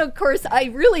 and then of course I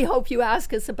really hope you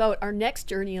ask us about our next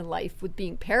journey in life with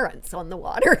being parents on the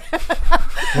water.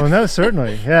 Well, no,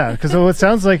 certainly. Yeah. Because it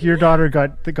sounds like your daughter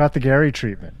got the Gary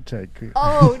treatment.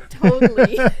 Oh,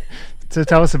 totally. So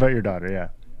tell us about your daughter. Yeah.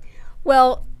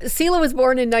 Well, Sela was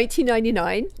born in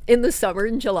 1999 in the summer,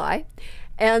 in July.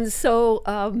 And so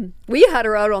we had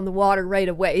her out on the water right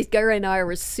away. Gary and I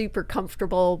were super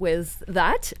comfortable with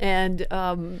that. And,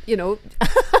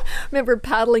 remember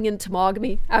paddling in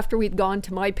Temagami after we'd gone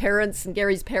to my parents and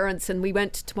Gary's parents, and we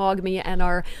went to Temagami, and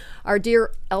our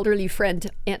dear elderly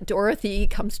friend, Aunt Dorothy,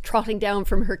 comes trotting down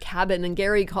from her cabin, and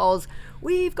Gary calls,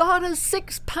 "We've got a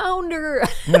 6-pounder.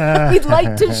 We'd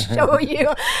like to show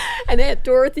you." And Aunt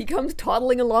Dorothy comes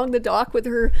toddling along the dock with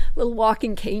her little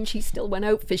walking cane. She still went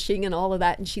out fishing and all of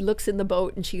that. And she looks in the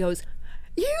boat and she goes,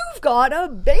 "You've got a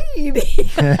baby."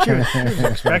 She was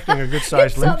expecting a good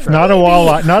sized limp trout. Not a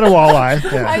walleye.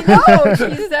 Yeah. I know.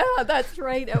 She said, that's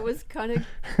right. It was kind of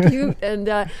cute. And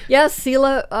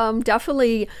Sela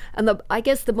definitely. And I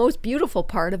guess the most beautiful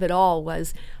part of it all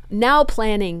was now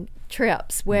planning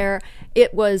trips where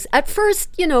it was at first,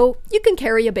 you can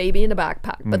carry a baby in a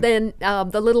backpack, but then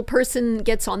the little person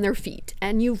gets on their feet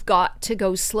and you've got to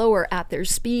go slower at their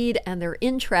speed and their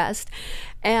interest.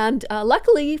 And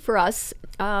luckily for us,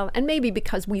 and maybe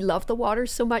because we love the water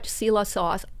so much, Sela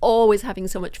saw us always having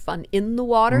so much fun in the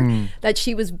water that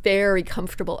she was very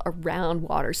comfortable around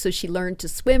water. So she learned to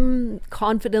swim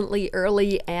confidently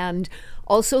early, and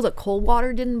also the cold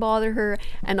water didn't bother her.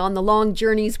 And on the long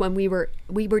journeys when we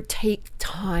would take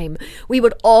time. We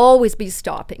would always be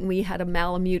stopping. We had a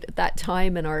Malamute at that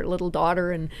time and our little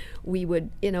daughter, and we would,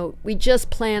 we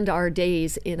just planned our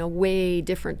days in a way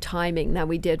different timing than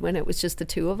we did when it was just the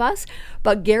two of us.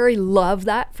 But Gary loved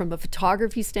that from a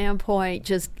photography standpoint,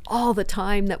 just all the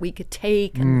time that we could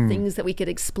take and things that we could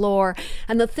explore,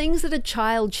 and the things that a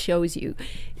child shows you.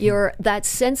 That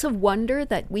sense of wonder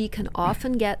that we can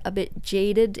often get a bit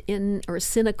jaded in, or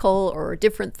cynical, or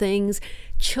different things.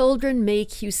 Children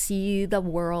make you see the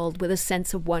world with a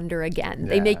sense of wonder again.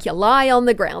 They make you lie on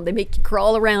the ground. They make you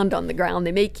crawl around on the ground.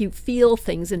 They make you feel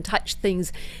things and touch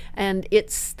things. And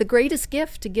it's the greatest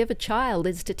gift to give a child,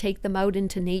 is to take them out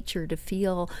into nature, to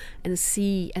feel and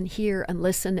see and hear and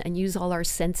listen and use all our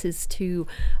senses to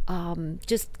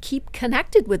just keep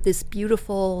connected with this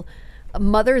beautiful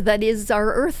mother that is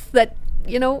our earth, that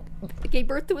gave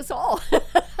birth to us all.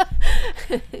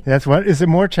 That's what. Is it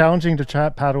more challenging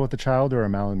to paddle with a child or a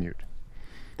Malamute?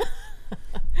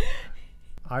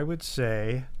 I would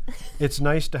say it's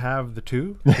nice to have the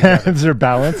two. Is there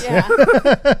balance? Yeah.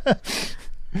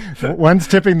 One's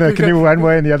tipping the canoe one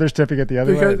way and the other's tipping it the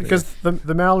other way. Because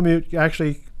the Malamute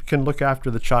actually can look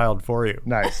after the child for you.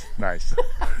 Nice.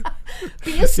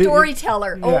 Be a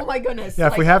storyteller. Oh my goodness. Yeah,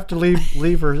 if we have to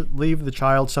leave the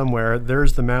child somewhere,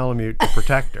 there's the Malamute to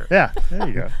protect her. Yeah, there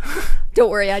you go. Don't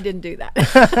worry, I didn't do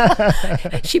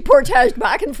that. She portaged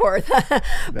back and forth.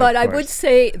 But I would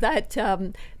say that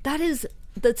that is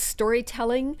the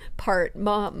storytelling part.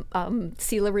 Mom,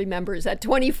 Sela remembers at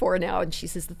 24 now, and she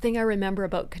says, the thing I remember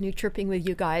about canoe tripping with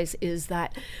you guys is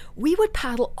that we would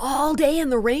paddle all day in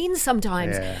the rain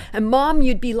sometimes. Yeah. And Mom,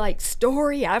 you'd be like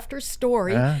story after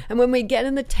story. And when we'd get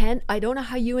in the tent, I don't know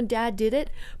how you and Dad did it,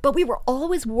 but we were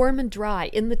always warm and dry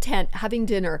in the tent having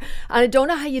dinner. And I don't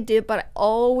know how you did, but I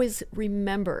always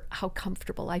remember how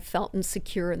comfortable I felt and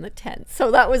secure in the tent.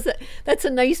 So that's a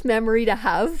nice memory to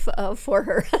have for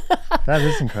her. That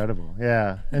is incredible.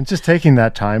 Yeah. And just taking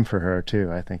that time for her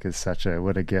too, I think is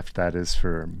what a gift that is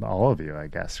for all of you, I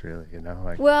guess, really,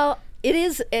 Well,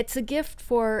 it's a gift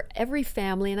for every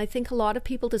family. And I think a lot of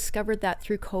people discovered that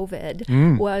through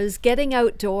COVID was getting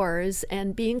outdoors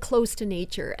and being close to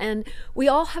nature. And we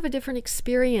all have a different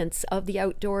experience of the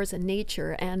outdoors and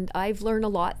nature. And I've learned a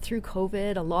lot through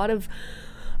COVID, a lot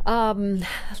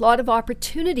of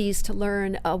opportunities to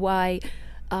learn why,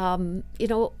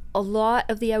 a lot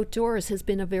of the outdoors has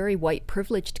been a very white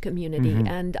privileged community.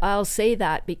 And I'll say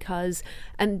that because,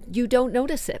 and you don't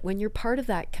notice it when you're part of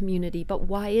that community, but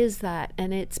why is that?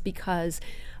 And it's because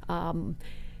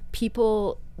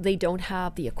people they don't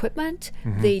have the equipment.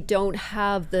 They don't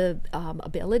have the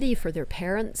ability for their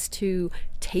parents to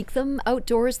take them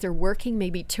outdoors. They're working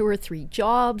maybe 2 or 3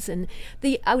 jobs, and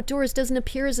the outdoors doesn't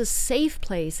appear as a safe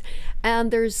place.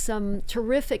 And there's some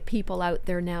terrific people out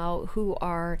there now who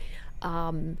are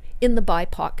in the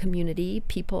BIPOC community,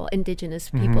 Indigenous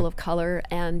people of color,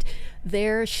 and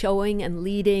they're showing and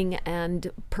leading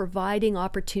and providing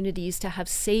opportunities to have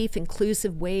safe,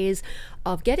 inclusive ways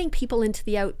of getting people into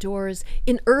the outdoors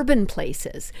in urban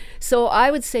places. So I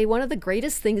would say one of the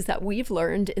greatest things that we've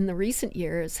learned in the recent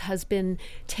years has been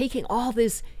taking all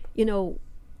this,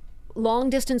 long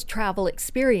distance travel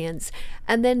experience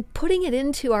and then putting it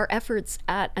into our efforts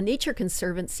at a nature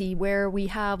conservancy where we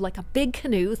have like a big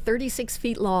canoe 36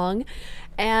 feet long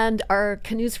and our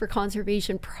Canoes for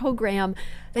Conservation program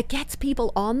that gets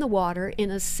people on the water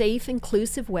in a safe,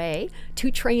 inclusive way,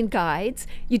 2 trained guides.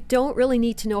 You don't really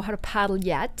need to know how to paddle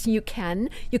yet. You can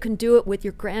do it with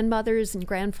your grandmothers and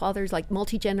grandfathers, like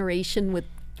multi-generation with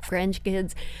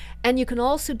grandkids. And you can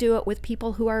also do it with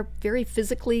people who are very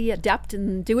physically adept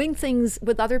in doing things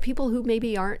with other people who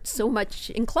maybe aren't so much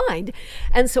inclined.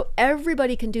 And so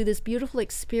everybody can do this beautiful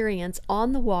experience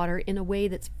on the water in a way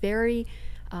that's very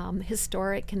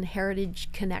historic and heritage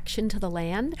connection to the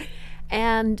land.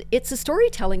 And it's a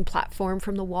storytelling platform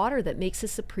from the water that makes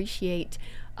us appreciate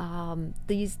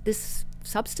this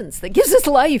substance that gives us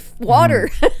life, water.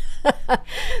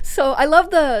 So I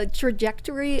love the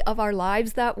trajectory of our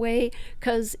lives that way,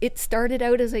 because it started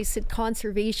out, as I said,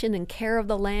 conservation and care of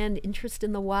the land, interest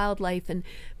in the wildlife, and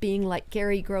being like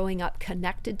Gary, growing up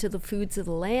connected to the foods of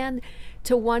the land,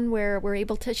 to one where we're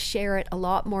able to share it a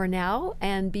lot more now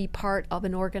and be part of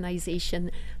an organization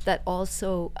that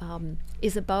also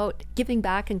is about giving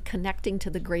back and connecting to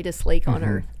the greatest lake on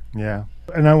earth. Yeah.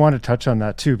 And I want to touch on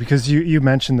that too, because you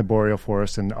mentioned the boreal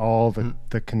forest and all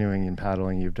the canoeing and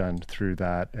paddling you've done through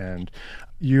that. And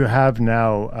you have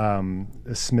now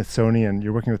a Smithsonian,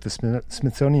 you're working with the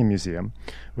Smithsonian Museum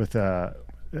with an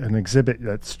exhibit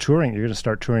that's touring. You're going to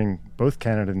start touring both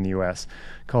Canada and the US,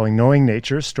 calling Knowing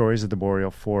Nature, Stories of the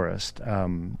Boreal Forest.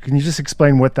 Can you just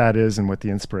explain what that is and what the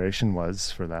inspiration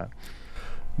was for that?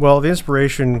 Well, the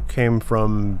inspiration came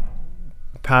from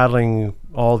paddling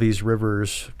all these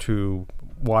rivers to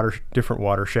different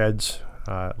watersheds,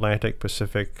 Atlantic,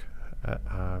 Pacific,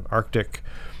 Arctic,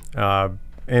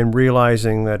 and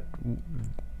realizing that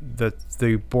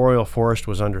the boreal forest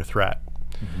was under threat.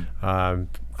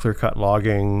 Clear-cut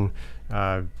logging,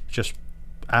 just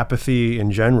apathy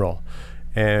in general.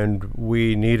 And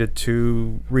we needed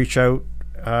to reach out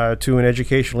to an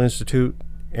educational institute,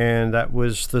 and that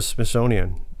was the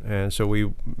Smithsonian. And so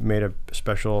we made a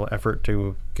special effort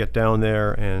to get down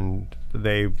there, and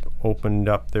they opened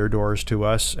up their doors to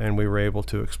us, and we were able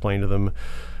to explain to them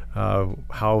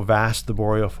how vast the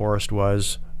boreal forest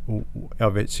was,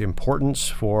 of its importance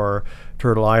for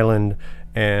Turtle Island,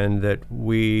 and that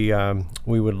we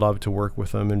would love to work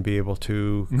with them and be able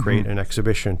to create an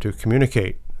exhibition to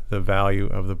communicate the value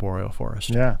of the boreal forest.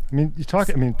 Yeah,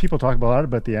 people talk a lot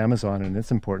about the Amazon and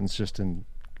its importance just in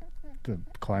the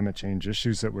climate change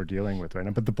issues that we're dealing with right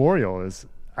now, but the boreal is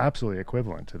absolutely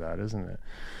equivalent to that, isn't it?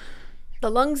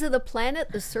 The lungs of the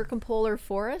planet, the circumpolar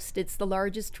forest, it's the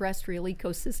largest terrestrial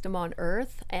ecosystem on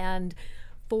Earth, and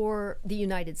for the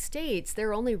United States,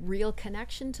 their only real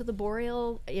connection to the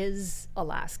boreal is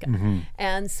Alaska.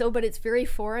 And so, but it's very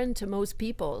foreign to most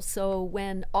people. So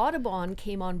when Audubon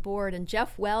came on board, and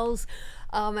Jeff Wells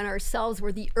and ourselves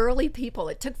were the early people,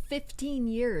 it took 15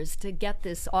 years to get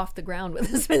this off the ground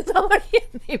with the Smithsonian.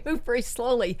 They moved very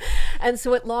slowly. And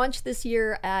so it launched this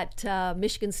year at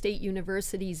Michigan State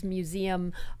University's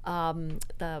museum,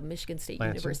 the Michigan State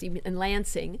University in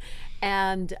Lansing.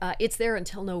 And it's there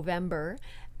until November.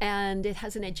 And it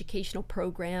has an educational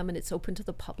program, and it's open to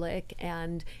the public.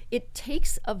 And it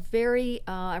takes a very,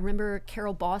 I remember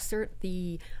Carol Bossert,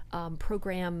 the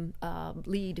program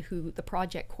lead, the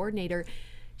project coordinator,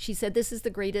 she said, this is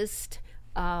the greatest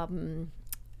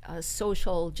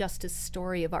social justice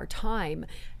story of our time.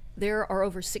 There are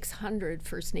over 600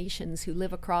 First Nations who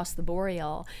live across the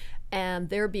boreal, and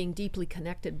they're being deeply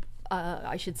connected,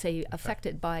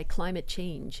 affected by climate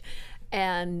change.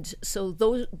 And so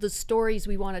the stories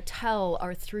we want to tell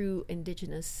are through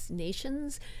Indigenous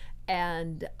nations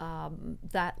and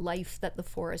that life that the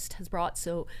forest has brought.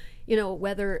 So,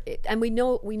 and we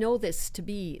know this to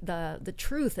be the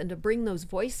truth, and to bring those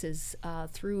voices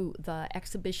through the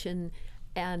exhibition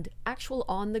and actual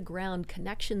on-the-ground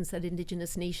connections that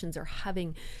Indigenous nations are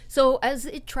having. So as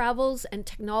it travels and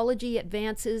technology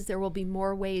advances, there will be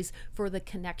more ways for the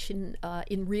connection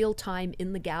in real time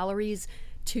in the galleries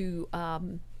to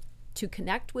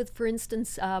connect with, for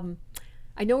instance,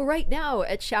 I know right now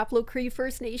at Chapleau Cree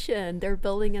First Nation, they're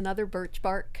building another birch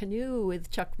bark canoe with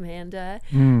Chuck Manda,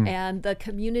 and the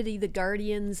community, the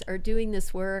Guardians, are doing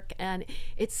this work, and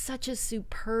it's such a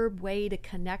superb way to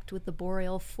connect with the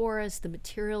boreal forest, the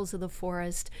materials of the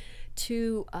forest,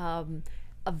 to a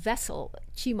vessel,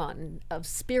 chimon, of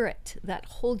spirit that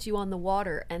holds you on the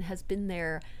water and has been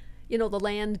there. You know, the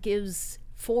land gives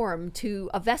form to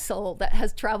a vessel that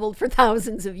has traveled for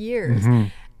thousands of years.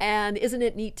 And isn't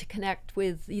it neat to connect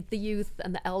with the youth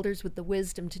and the elders with the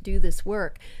wisdom to do this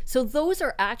work? So those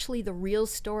are actually the real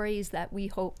stories that we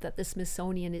hope that the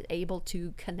Smithsonian is able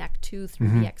to connect to through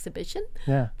the exhibition.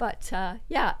 Yeah. But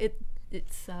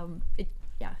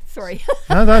sorry.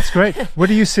 No, that's great.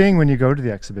 What are you seeing when you go to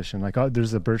the exhibition? Like,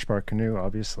 there's the birch bark canoe,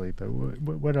 obviously, but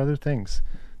what other things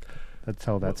that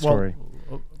tell that story?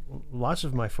 Lots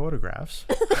of my photographs.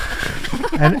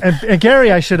 and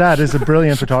Gary, I should add, is a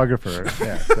brilliant photographer.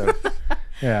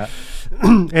 Yeah.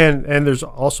 And there's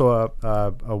also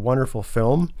a wonderful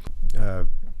film.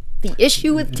 The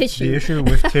issue with tissue. The issue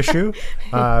with tissue.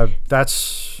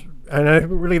 That's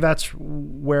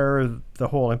where the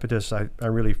whole impetus I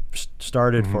really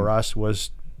started for us,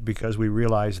 was because we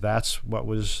realized that's what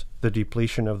was the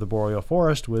depletion of the boreal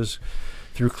forest, was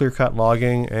through clear-cut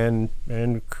logging and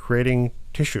creating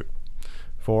tissue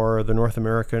for the North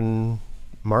American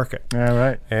market. Yeah,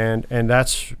 right. And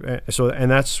that's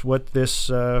what this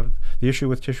the issue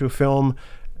with tissue film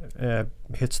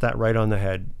hits that right on the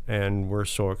head, and we're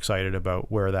so excited about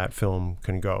where that film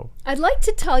can go. I'd like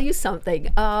to tell you something.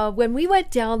 When we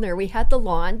went down there, we had the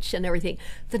launch and everything.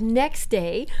 The next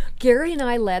day, Gary and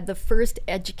I led the first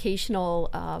educational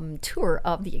tour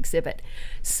of the exhibit.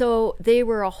 So they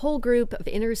were a whole group of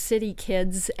inner city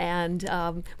kids, and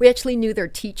we actually knew their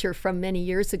teacher from many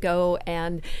years ago,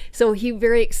 and so he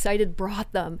very excited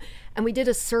brought them, and we did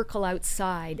a circle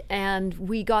outside, and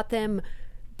we got them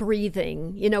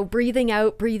breathing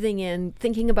out, breathing in,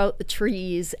 thinking about the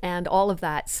trees and all of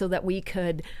that, so that we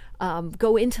could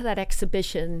go into that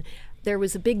exhibition. There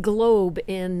was a big globe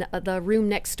in the room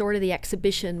next door to the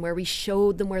exhibition where we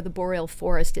showed them where the boreal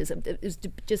forest is. It was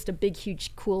just a big,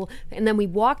 huge, cool, and then we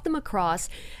walked them across,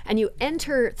 and you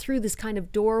enter through this kind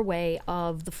of doorway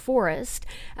of the forest,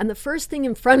 and the first thing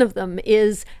in front of them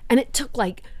is, and it took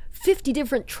like 50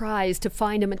 different tries to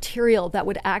find a material that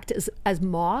would act as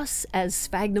moss, as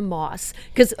sphagnum moss,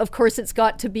 because of course it's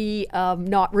got to be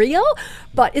not real,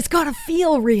 but it's got to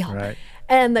feel real. Right.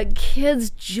 And the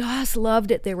kids just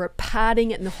loved it. They were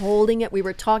patting it and holding it. We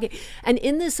were talking. And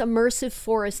in this immersive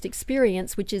forest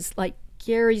experience, which is like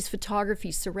Gary's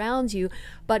photography surrounds you,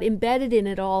 but embedded in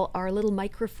it all are little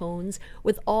microphones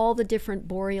with all the different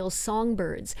boreal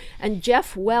songbirds. And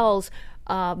Jeff Wells,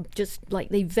 just like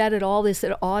they vetted all this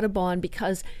at Audubon,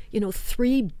 because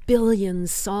 3 billion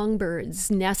songbirds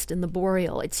nest in the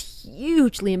boreal. It's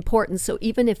hugely important. So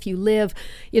even if you live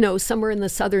somewhere in the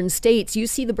southern states, you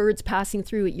see the birds passing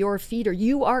through at your feet, or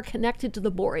you are connected to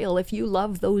the boreal if you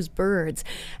love those birds.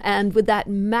 And with that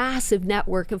massive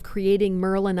network of creating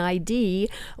Merlin ID,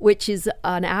 which is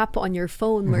an app on your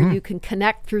phone where you can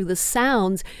connect through the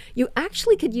sounds, you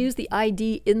actually could use the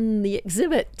ID in the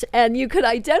exhibit and you could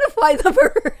identify the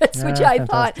birds, which I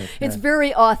thought it's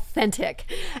very authentic.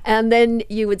 And then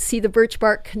you would see the birch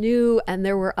bark canoe, and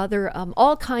there were other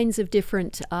all kinds of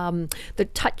different the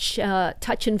touch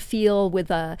and feel with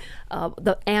the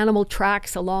animal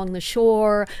tracks along the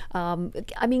shore.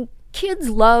 Kids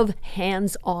love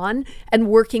hands-on and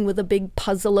working with a big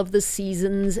puzzle of the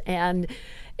seasons, and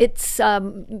it's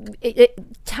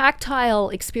tactile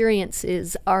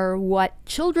experiences are what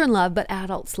children love, but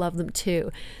adults love them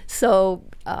too. So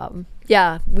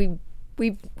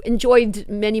we've enjoyed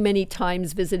many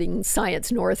times visiting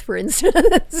Science North, for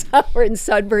instance, or in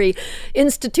Sudbury.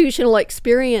 Institutional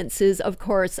experiences, of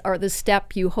course, are the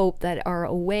step you hope that are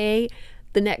away.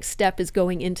 The next step is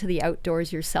going into the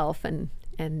outdoors yourself and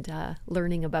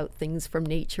learning about things from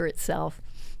nature itself.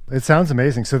 It sounds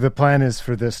amazing. So the plan is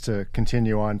for this to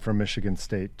continue on from Michigan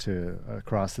State to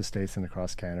across the states and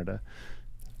across Canada.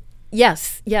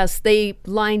 Yes. They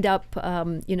lined up,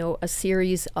 a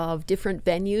series of different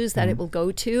venues that it will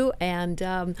go to, and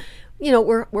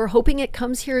we're hoping it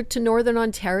comes here to Northern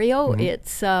Ontario.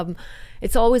 It's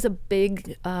always a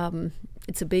big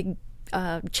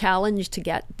challenge to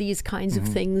get these kinds of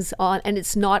things on, and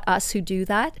it's not us who do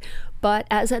that, but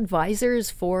as advisors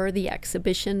for the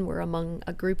exhibition, we're among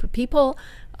a group of people.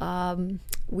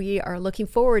 We are looking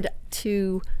forward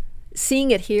to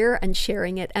seeing it here and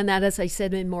sharing it, and that, as I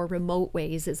said, in more remote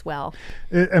ways as well.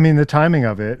 The timing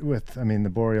of it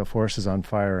the boreal forest is on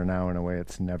fire now in a way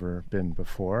it's never been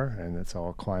before, and it's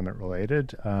all climate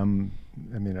related.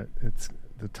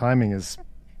 the timing is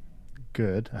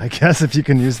good, I guess, if you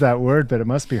can use that word, but it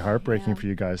must be heartbreaking for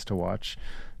you guys to watch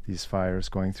these fires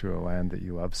going through a land that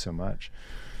you love so much.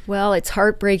 Well, it's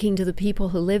heartbreaking to the people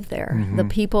who live there, the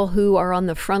people who are on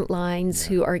the front lines,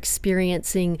 who are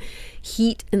experiencing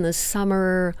heat in the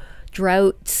summer,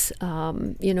 droughts,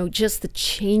 just the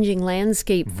changing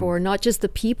landscape for not just the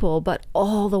people, but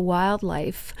all the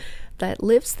wildlife that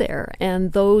lives there,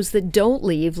 and those that don't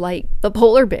leave, like the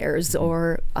polar bears,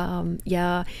 or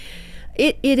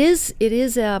It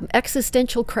is an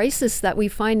existential crisis that we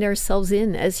find ourselves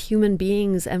in as human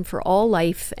beings and for all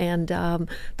life. And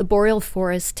the boreal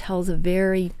forest tells a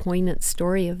very poignant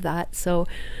story of that. So,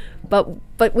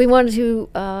 but we wanted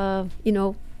to,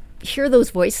 hear those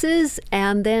voices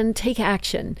and then take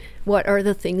action. What are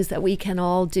the things that we can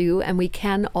all do? And we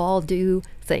can all do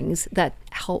things that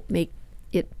help make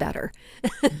it better.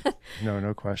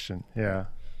 No question. Yeah.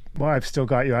 Well, I've still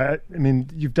got you. I mean,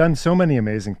 you've done so many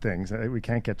amazing things. We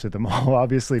can't get to them all,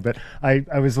 obviously, but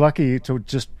I was lucky to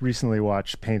just recently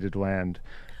watch Painted Land,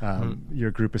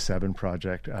 your Group of Seven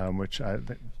project, which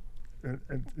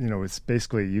it's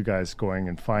basically you guys going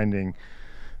and finding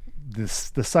the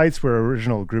sites where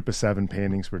original Group of Seven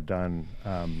paintings were done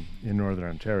in Northern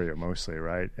Ontario, mostly,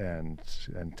 right? And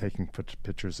taking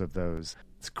pictures of those.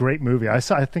 It's a great movie. I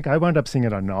think I wound up seeing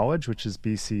it on Knowledge, which is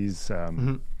BC's.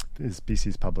 Is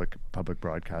BC's public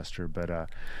broadcaster, but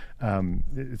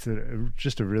it's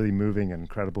just a really moving and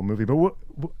incredible movie. But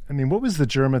what was the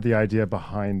germ of the idea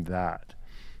behind that?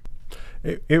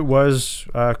 It was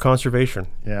conservation.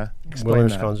 Yeah, explain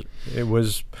that. It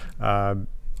was.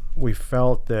 We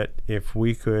felt that if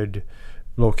we could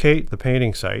locate the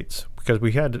painting sites, because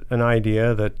we had an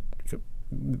idea that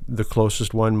the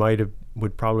closest one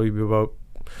would probably be about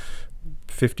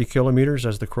 50 kilometers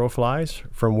as the crow flies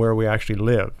from where we actually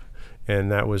live.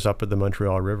 And that was up at the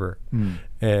Montreal River.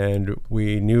 And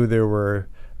we knew there were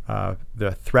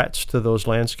the threats to those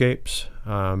landscapes.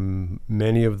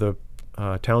 Many of the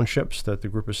townships that the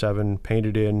Group of Seven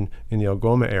painted in the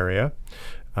Algoma area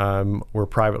were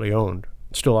privately owned,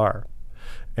 still are.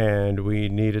 And we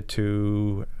needed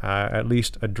to at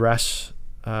least address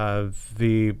first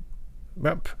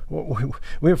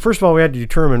of all, we had to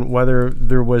determine whether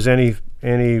there was any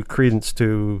credence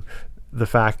to the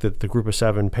fact that the Group of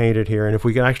Seven painted here, and if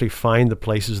we could actually find the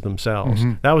places themselves.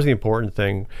 That was the important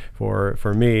thing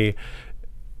for me,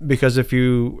 because if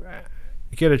you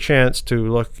get a chance to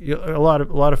look, a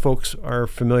lot of folks are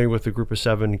familiar with the Group of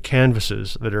Seven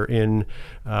canvases that are in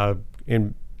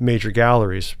major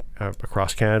galleries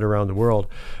across Canada, around the world.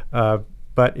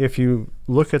 But if you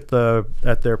look at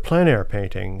their plein air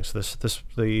paintings,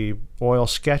 the oil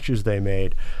sketches they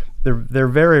made, they're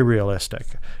very realistic,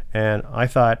 and I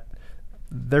thought,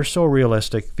 they're so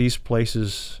realistic. These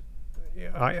places,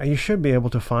 you should be able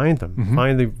to find them.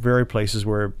 Find the very places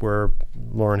where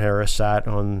Lauren Harris sat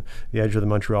on the edge of the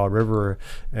Montreal River,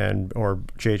 or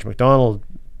J.H. MacDonald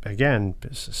again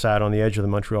sat on the edge of the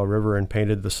Montreal River and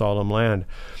painted the solemn land.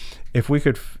 If we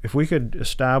could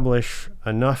establish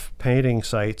enough painting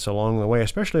sites along the way,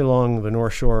 especially along the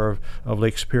north shore of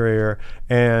Lake Superior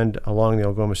and along the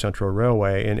Algoma Central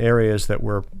Railway, in areas that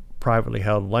were privately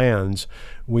held lands,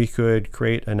 we could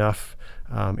create enough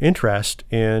interest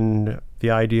in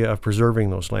the idea of preserving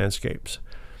those landscapes.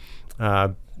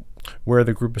 Where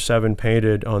the Group of Seven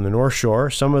painted on the North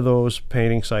Shore, some of those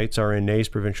painting sites are in Naze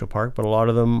Provincial Park, but a lot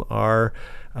of them are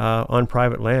on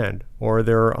private land, or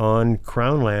they're on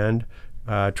Crown land,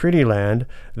 treaty land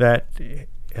that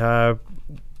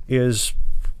is,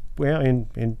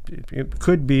 it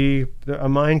could be, a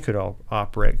mine could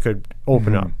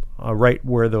open up. Right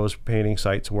where those painting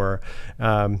sites were,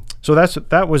 so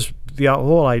that was the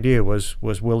whole idea was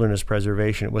wilderness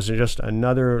preservation. It wasn't just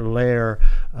another layer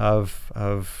of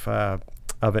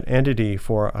an entity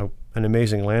for an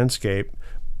amazing landscape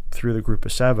through the Group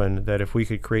of Seven. That if we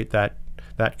could create that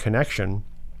connection,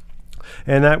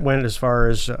 and that went as far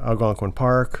as Algonquin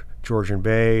Park, Georgian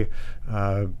Bay,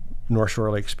 North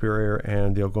Shore Lake Superior,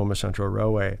 and the Algoma Central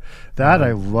Railway. That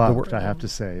I loved, I have to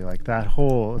say. Like that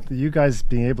whole, you guys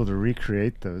being able to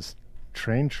recreate those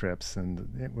train trips,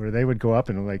 and where they would go up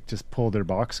and like just pull their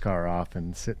boxcar off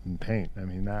and sit and paint. I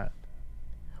mean that.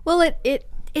 Well, it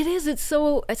is. It's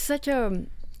such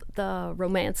the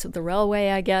romance of the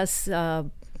railway, I guess.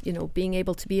 Being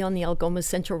able to be on the Algoma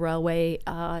Central Railway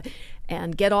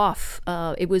and get off.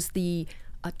 It was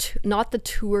not the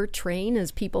tour train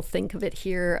as people think of it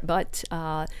here, but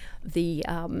the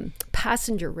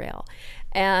passenger rail.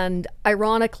 And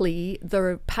ironically,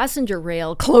 the passenger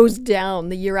rail closed down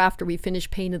the year after we finished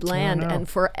Painted Land. And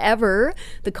forever,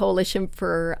 the Coalition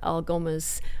for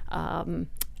Algoma's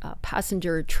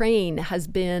passenger train has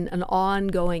been an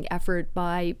ongoing effort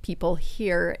by people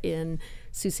here in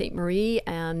Sault Ste. Marie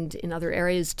and in other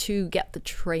areas to get the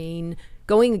train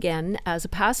going again as a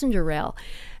passenger rail.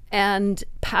 And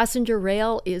passenger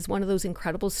rail is one of those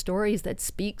incredible stories that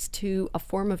speaks to a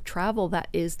form of travel that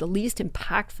is the least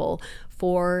impactful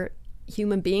for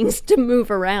human beings to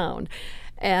move around.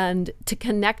 And to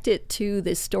connect it to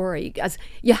this story, as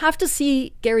you have to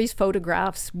see Gary's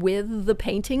photographs with the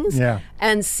paintings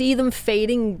and see them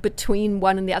fading between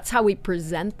one and the other. That's how we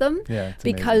present them,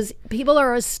 because people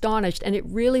are astonished. And it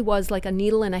really was like a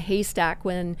needle in a haystack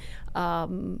when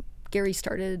Gary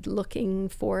started looking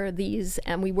for these,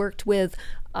 and we worked with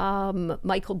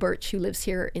Michael Birch, who lives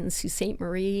here in Sault Ste.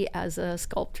 Marie as a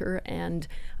sculptor, and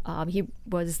he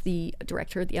was the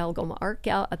director at the Algoma Art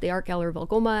Gallery of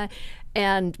Algoma.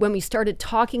 And when we started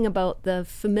talking about the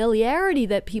familiarity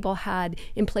that people had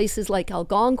in places like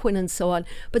Algonquin and so on,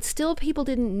 but still people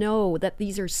didn't know that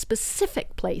these are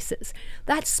specific places.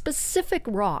 That specific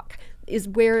rock is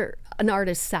where an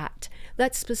artist sat,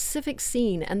 that specific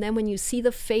scene. And then when you see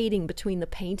the fading between the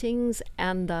paintings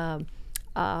and the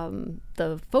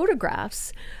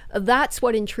photographs, that's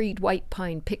what intrigued White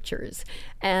Pine Pictures.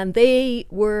 And they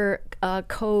were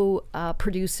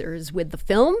co-producers with the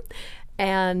film.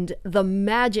 And the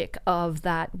magic of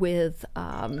that with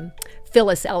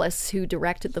Phyllis Ellis, who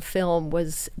directed the film,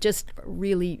 was just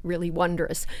really, really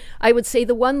wondrous. I would say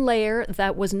the one layer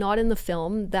that was not in the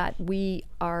film that we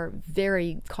are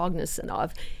very cognizant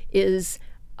of is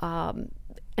an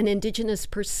Indigenous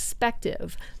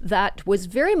perspective that was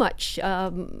very much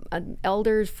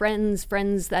elders, friends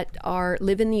that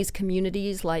live in these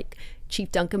communities, like Chief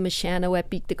Duncan Mashano at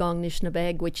Beekdagong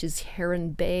Nishnabeg, which is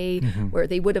Heron Bay, where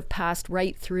they would have passed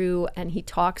right through. And he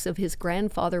talks of his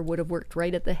grandfather would have worked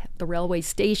right at the railway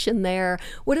station there,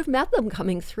 would have met them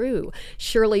coming through.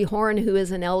 Shirley Horn, who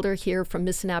is an elder here from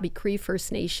Missinabie Cree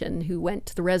First Nation, who went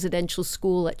to the residential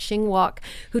school at Shingwalk,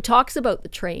 who talks about the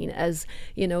train as,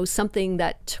 something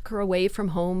that took her away from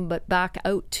home, but back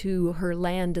out to her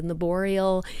land in the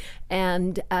Boreal,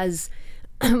 and as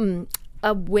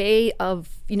a way of,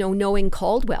 knowing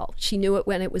Caldwell. She knew it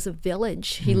when it was a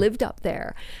village. He lived up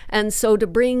there. And so to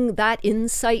bring that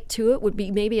insight to it would be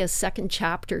maybe a second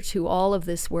chapter to all of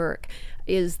this work,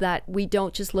 is that we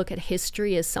don't just look at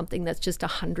history as something that's just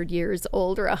 100 years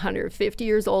old or 150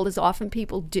 years old, as often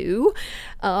people do,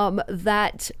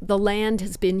 that the land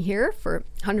has been here for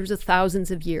hundreds of thousands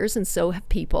of years, and so have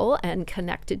people, and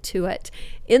connected to it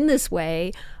in this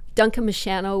way. Duncan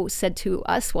Mashano said to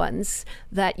us once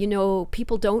that,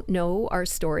 people don't know our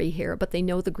story here, but they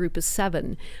know the group of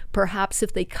seven. Perhaps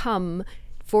if they come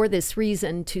for this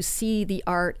reason to see the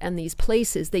art and these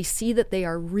places, they see that they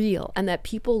are real and that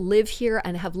people live here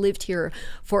and have lived here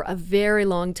for a very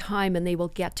long time, and they will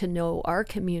get to know our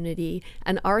community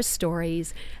and our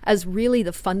stories as really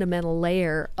the fundamental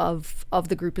layer of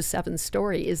the group of seven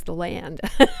story is the land.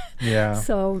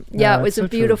 So it was a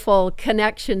beautiful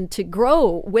connection to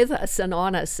grow with us and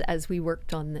on us as we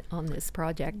worked on this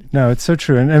project. No, it's so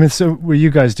true. And so what you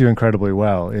guys do incredibly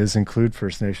well is include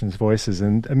First Nations voices.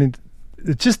 And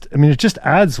it just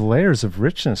adds layers of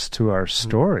richness to our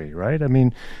story, right?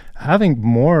 Having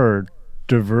more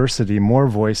diversity, more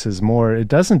voices, it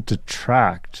doesn't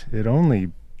detract. It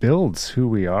only builds who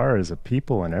we are as a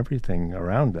people and everything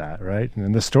around that, right?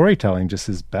 And the storytelling just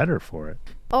is better for it.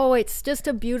 Oh, it's just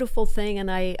a beautiful thing.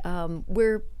 And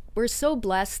we're so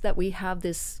blessed that we have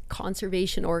this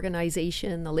conservation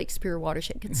organization, the Lake Superior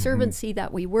Watershed Conservancy,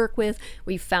 that we work with.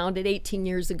 We founded 18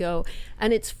 years ago,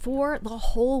 and it's for the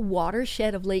whole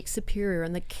watershed of Lake Superior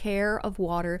and the care of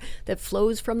water that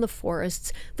flows from the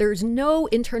forests. There's no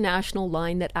international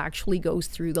line that actually goes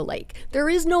through the lake. There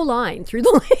is no line through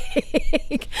the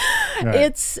lake. Right.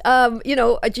 It's, a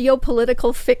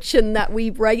geopolitical fiction that we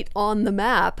write on the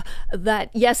map that,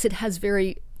 yes, it has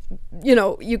very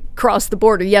you cross the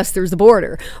border. Yes, there's a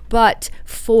border, but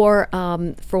for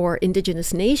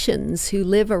Indigenous nations who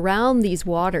live around these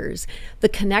waters, the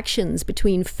connections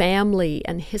between family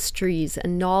and histories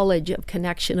and knowledge of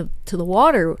connection to the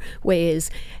waterways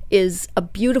is a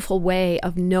beautiful way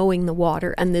of knowing the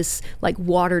water, and this like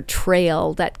water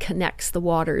trail that connects the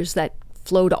waters that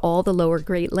flow to all the lower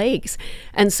Great Lakes.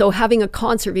 And so having a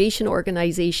conservation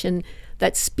organization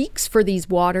that speaks for these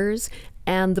waters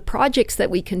and the projects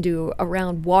that we can do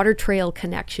around water trail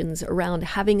connections, around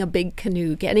having a big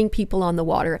canoe, getting people on the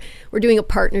water. We're doing a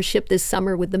partnership this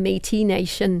summer with the Métis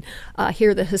Nation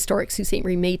here, the historic Sault Ste.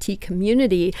 Marie Métis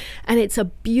community, and it's a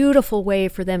beautiful way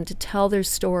for them to tell their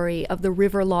story of the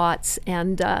river lots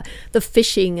and the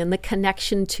fishing and the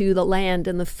connection to the land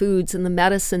and the foods and the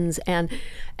medicines, and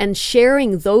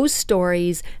sharing those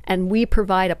stories. And we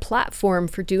provide a platform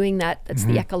for doing that. That's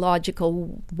the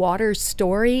ecological water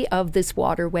story of this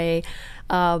waterway.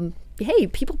 Hey,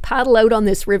 people paddle out on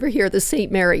this river here, the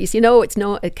St. Mary's. It's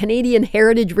a Canadian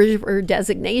Heritage River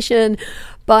designation,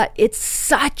 but it's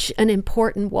such an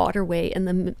important waterway in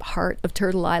the heart of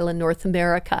Turtle Island, North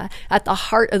America, at the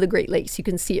heart of the Great Lakes. You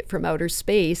can see it from outer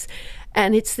space.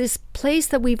 And it's this place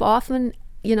that we've often,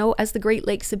 as the Great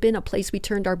Lakes have been a place we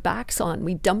turned our backs on.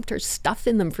 We dumped our stuff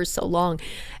in them for so long.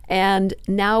 And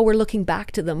now we're looking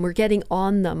back to them. We're getting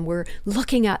on them. We're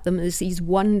looking at them as these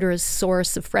wondrous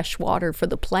source of fresh water for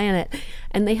the planet.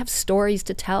 And they have stories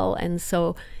to tell. And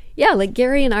so, yeah, like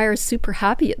Gary and I are super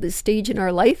happy at this stage in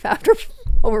our life after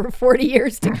over 40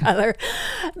 years together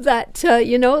that,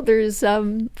 there's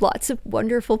lots of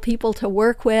wonderful people to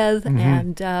work with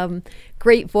and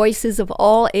great voices of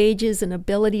all ages and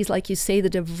abilities. Like you say, the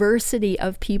diversity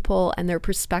of people and their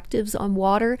perspectives on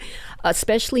water,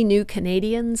 especially new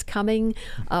Canadians coming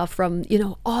from,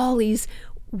 all these,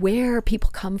 where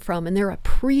people come from and their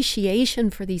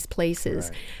appreciation for these places.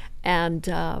 Right. And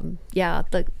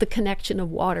the connection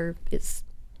of water is,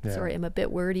 sorry, I'm a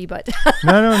bit wordy, but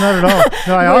no, not at all.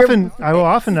 No, I will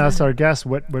often ask our guests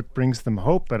what brings them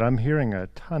hope, but I'm hearing a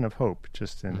ton of hope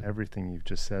just in everything you've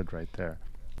just said right there.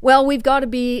 Well, we've got to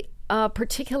be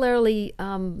particularly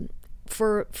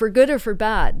for good or for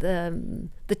bad. The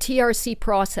TRC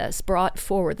process brought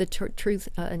forward, the Truth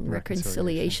and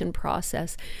Reconciliation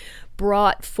process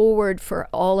brought forward for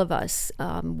all of us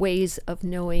ways of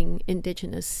knowing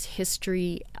Indigenous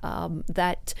history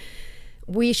that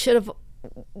we should have,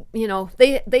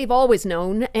 they've always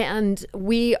known, and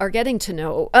we are getting to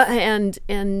know, and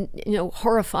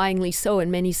horrifyingly so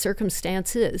in many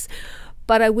circumstances.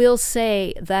 But I will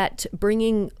say that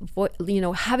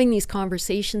having these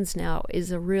conversations now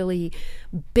is a really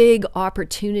big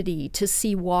opportunity to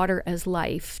see water as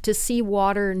life, to see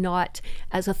water not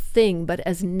as a thing, but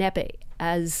as nebe,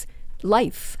 as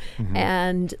life.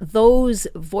 And those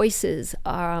voices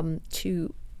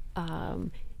to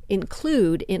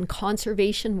include in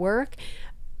conservation work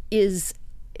is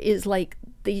like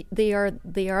they are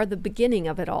the beginning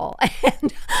of it all.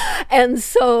 and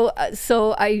so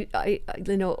I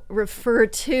refer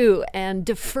to and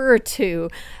defer to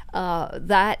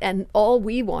that, and all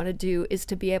we want to do is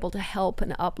to be able to help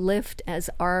and uplift as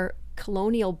our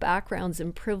colonial backgrounds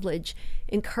and privilege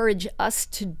encourage us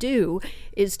to do,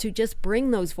 is to just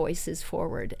bring those voices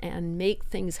forward and make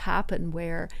things happen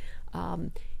where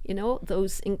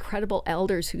those incredible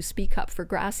elders who speak up for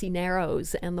Grassy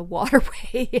Narrows and the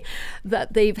waterway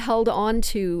that they've held on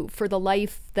to for the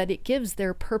life that it gives,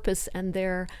 their purpose and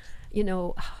their,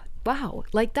 wow,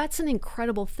 like that's an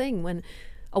incredible thing when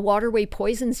a waterway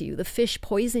poisons you, the fish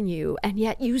poison you, and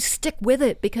yet you stick with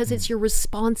it because it's your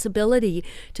responsibility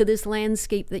to this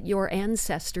landscape that your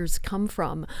ancestors come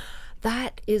from.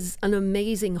 That is an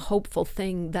amazing, hopeful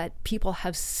thing, that people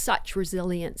have such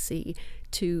resiliency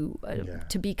to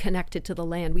be connected to the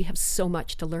land. We have so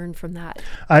much to learn from that.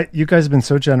 You guys have been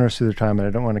so generous with your time, and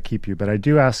I don't want to keep you, but I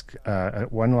do ask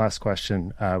one last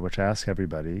question, which I ask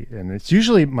everybody, and it's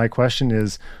usually, my question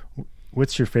is,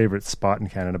 what's your favorite spot in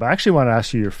Canada? But I actually want to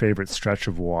ask you your favorite stretch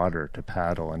of water to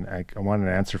paddle, and I want an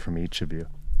answer from each of you.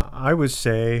 I would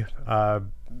say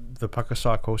the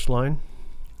Pakasaw coastline.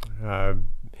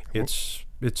 It's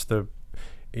the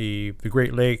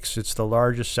Great Lakes. It's the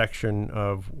largest section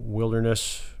of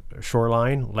wilderness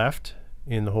shoreline left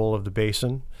in the whole of the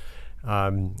basin.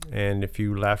 And if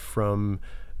you left from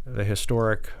the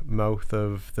historic mouth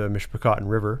of the Mishpecotton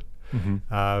River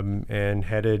and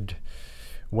headed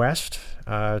west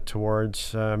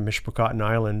towards Mishpecotton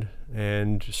Island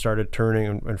and started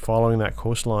turning and following that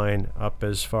coastline up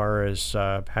as far as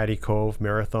Hattie Cove,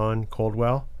 Marathon,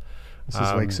 Coldwell. This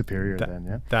is Lake Superior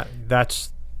That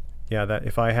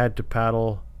if I had to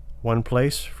paddle one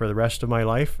place for the rest of my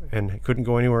life and couldn't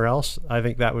go anywhere else, I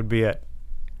think that would be it.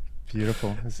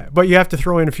 Beautiful. But you have to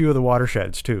throw in a few of the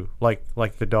watersheds too,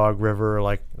 like the Dog River,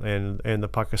 and the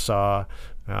Pakasaw,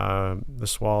 the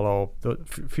Swallow. A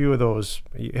few of those,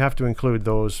 you have to include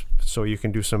those so you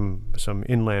can do some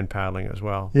inland paddling as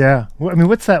well. Yeah. Well, I mean,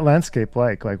 what's that landscape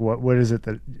like? Like, what is it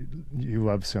that you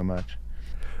love so much?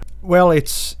 Well,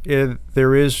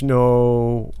 there is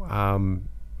no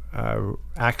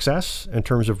access in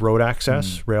terms of road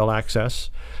access, rail access.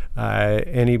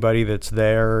 Anybody that's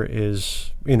there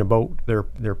is in a boat.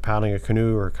 They're paddling a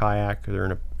canoe or a kayak.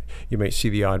 You might see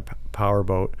the odd power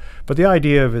boat. But the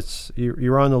idea of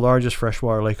you're on the largest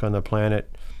freshwater lake on the planet.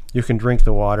 You can drink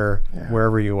the water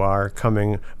wherever you are,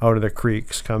 coming out of the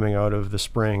creeks, coming out of the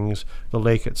springs, the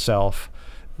lake itself.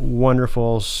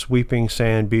 Wonderful sweeping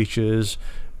sand beaches,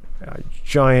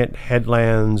 giant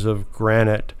headlands of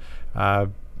granite. The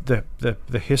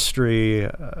history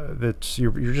that's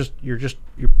you're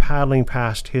paddling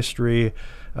past history.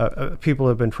 People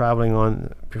have been traveling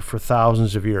on for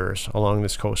thousands of years along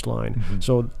this coastline. Mm-hmm.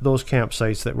 So those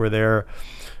campsites that were there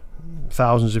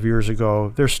thousands of years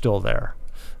ago, they're still there.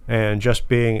 And just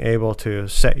being able to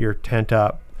set your tent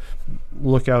up,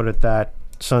 look out at that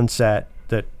sunset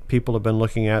that people have been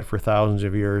looking at for thousands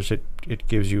of years, it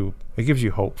gives you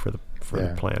hope for the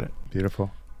planet.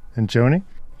 Beautiful. And Joanie?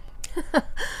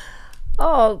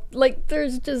 Oh,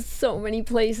 there's just so many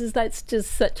places. That's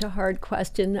just such a hard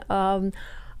question.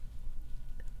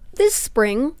 This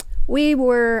spring we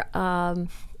were on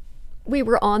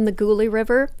the Gooley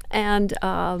River,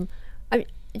 and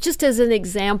just as an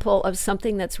example of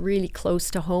something that's really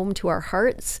close to home to our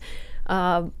hearts,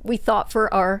 we thought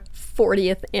for our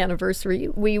 40th anniversary,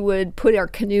 we would put our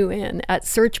canoe in at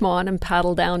Searchmont and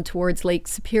paddle down towards Lake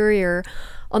Superior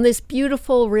on this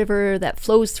beautiful river that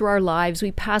flows through our lives.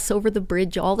 We pass over the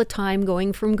bridge all the time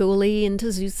going from Gooley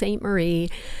into Sault Ste. Marie.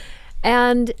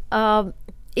 And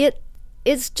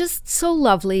it's just so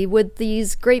lovely with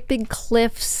these great big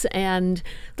cliffs and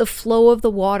the flow of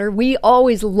the water. We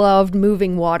always loved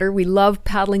moving water. We loved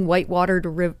paddling whitewater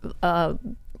to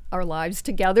our lives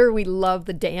together. We love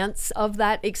the dance of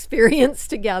that experience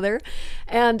together.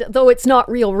 And though it's not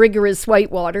real rigorous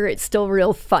whitewater, it's still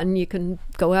real fun. You can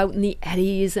go out in the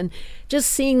eddies and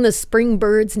just seeing the spring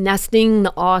birds nesting,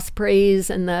 the ospreys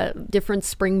and the different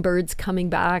spring birds coming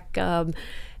back.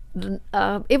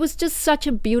 It was just such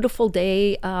a beautiful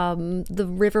day. The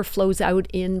river flows out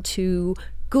into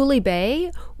Gooley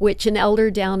Bay, which an elder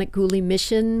down at Gooley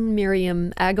Mission,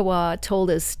 Miriam Agawa, told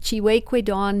us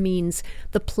Chiwekwe means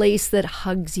the place that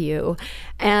hugs you.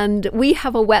 And we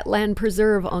have a wetland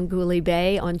preserve on Gooley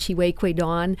Bay on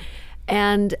Chiwekwe.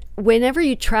 And whenever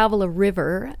you travel a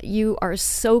river, you are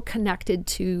so connected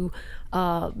to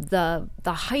the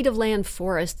height of land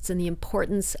forests and the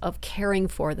importance of caring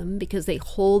for them, because they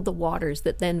hold the waters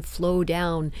that then flow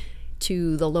down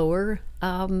to the lower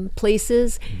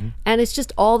places. Mm-hmm. And it's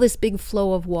just all this big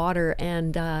flow of water.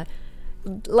 And I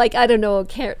don't know,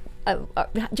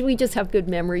 do we just have good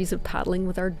memories of paddling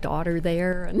with our daughter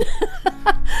there? And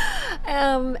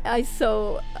I'll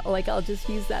just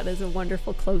use that as a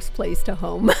wonderful close place to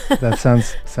home. That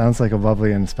sounds like a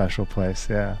lovely and special place.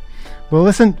 Yeah. Well,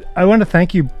 listen, I want to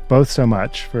thank you both so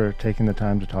much for taking the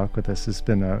time to talk with us. It's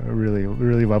been a really,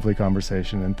 really lovely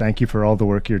conversation. And thank you for all the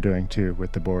work you're doing, too,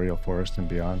 with the Boreal Forest and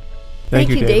beyond. Thank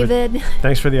you, David.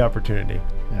 Thanks for the opportunity.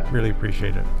 Yeah. Really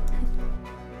appreciate it.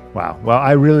 Wow. Well,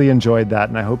 I really enjoyed that,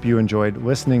 and I hope you enjoyed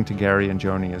listening to Gary and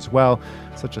Joanie as well.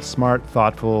 Such a smart,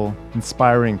 thoughtful,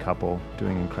 inspiring couple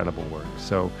doing incredible work.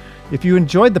 So if you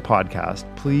enjoyed the podcast,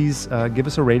 please give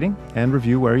us a rating and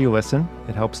review where you listen.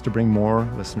 It helps to bring more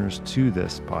listeners to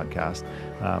this podcast,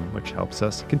 which helps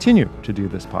us continue to do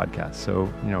this podcast. So,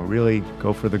 really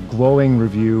go for the glowing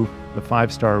review, the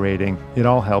 5-star rating. It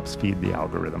all helps feed the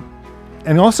algorithm.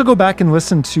 And also go back and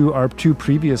listen to our 2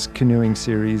 previous canoeing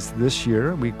series this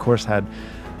year. We, of course, had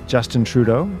Justin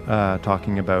Trudeau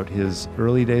talking about his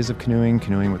early days of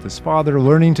canoeing with his father,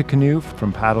 learning to canoe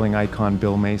from paddling icon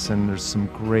Bill Mason. There's some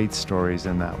great stories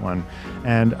in that one.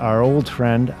 And our old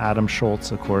friend Adam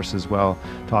Schultz, of course, as well,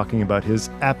 talking about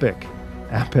his epic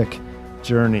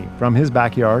journey from his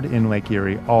backyard in Lake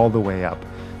Erie all the way up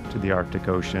to the Arctic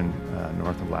Ocean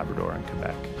north of Labrador and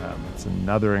Quebec. It's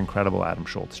another incredible Adam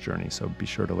Schultz journey, so be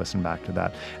sure to listen back to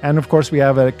that. And of course, we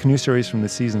have a canoe series from the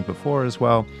seasons before as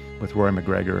well, with Roy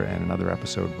McGregor, and another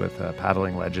episode with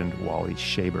paddling legend Wally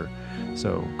Shaber.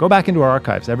 So go back into our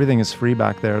archives. Everything is free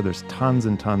back there. There's tons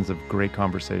and tons of great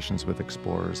conversations with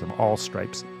explorers of all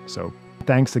stripes. So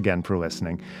thanks again for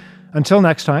listening. Until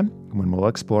next time, when we'll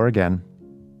explore again,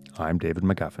 I'm David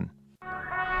McGuffin.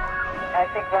 I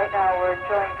think right now we're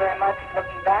enjoying very much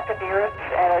looking back at the Earth,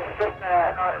 and it's just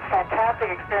a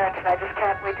fantastic experience, and I just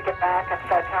can't wait to get back and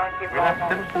start telling people. We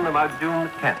left Simpson about June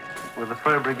the 10th with the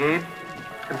fur brigade,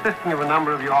 consisting of a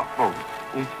number of yacht boats,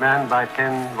 each manned by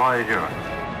 10 voyageurs.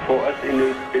 For us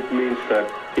Inuit, it means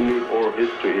that Inuit oral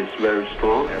history is very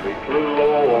strong. And we flew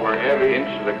low over every inch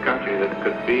of the country that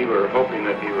could be. We were hoping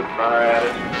that he would fire at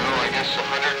us. I guess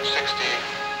 160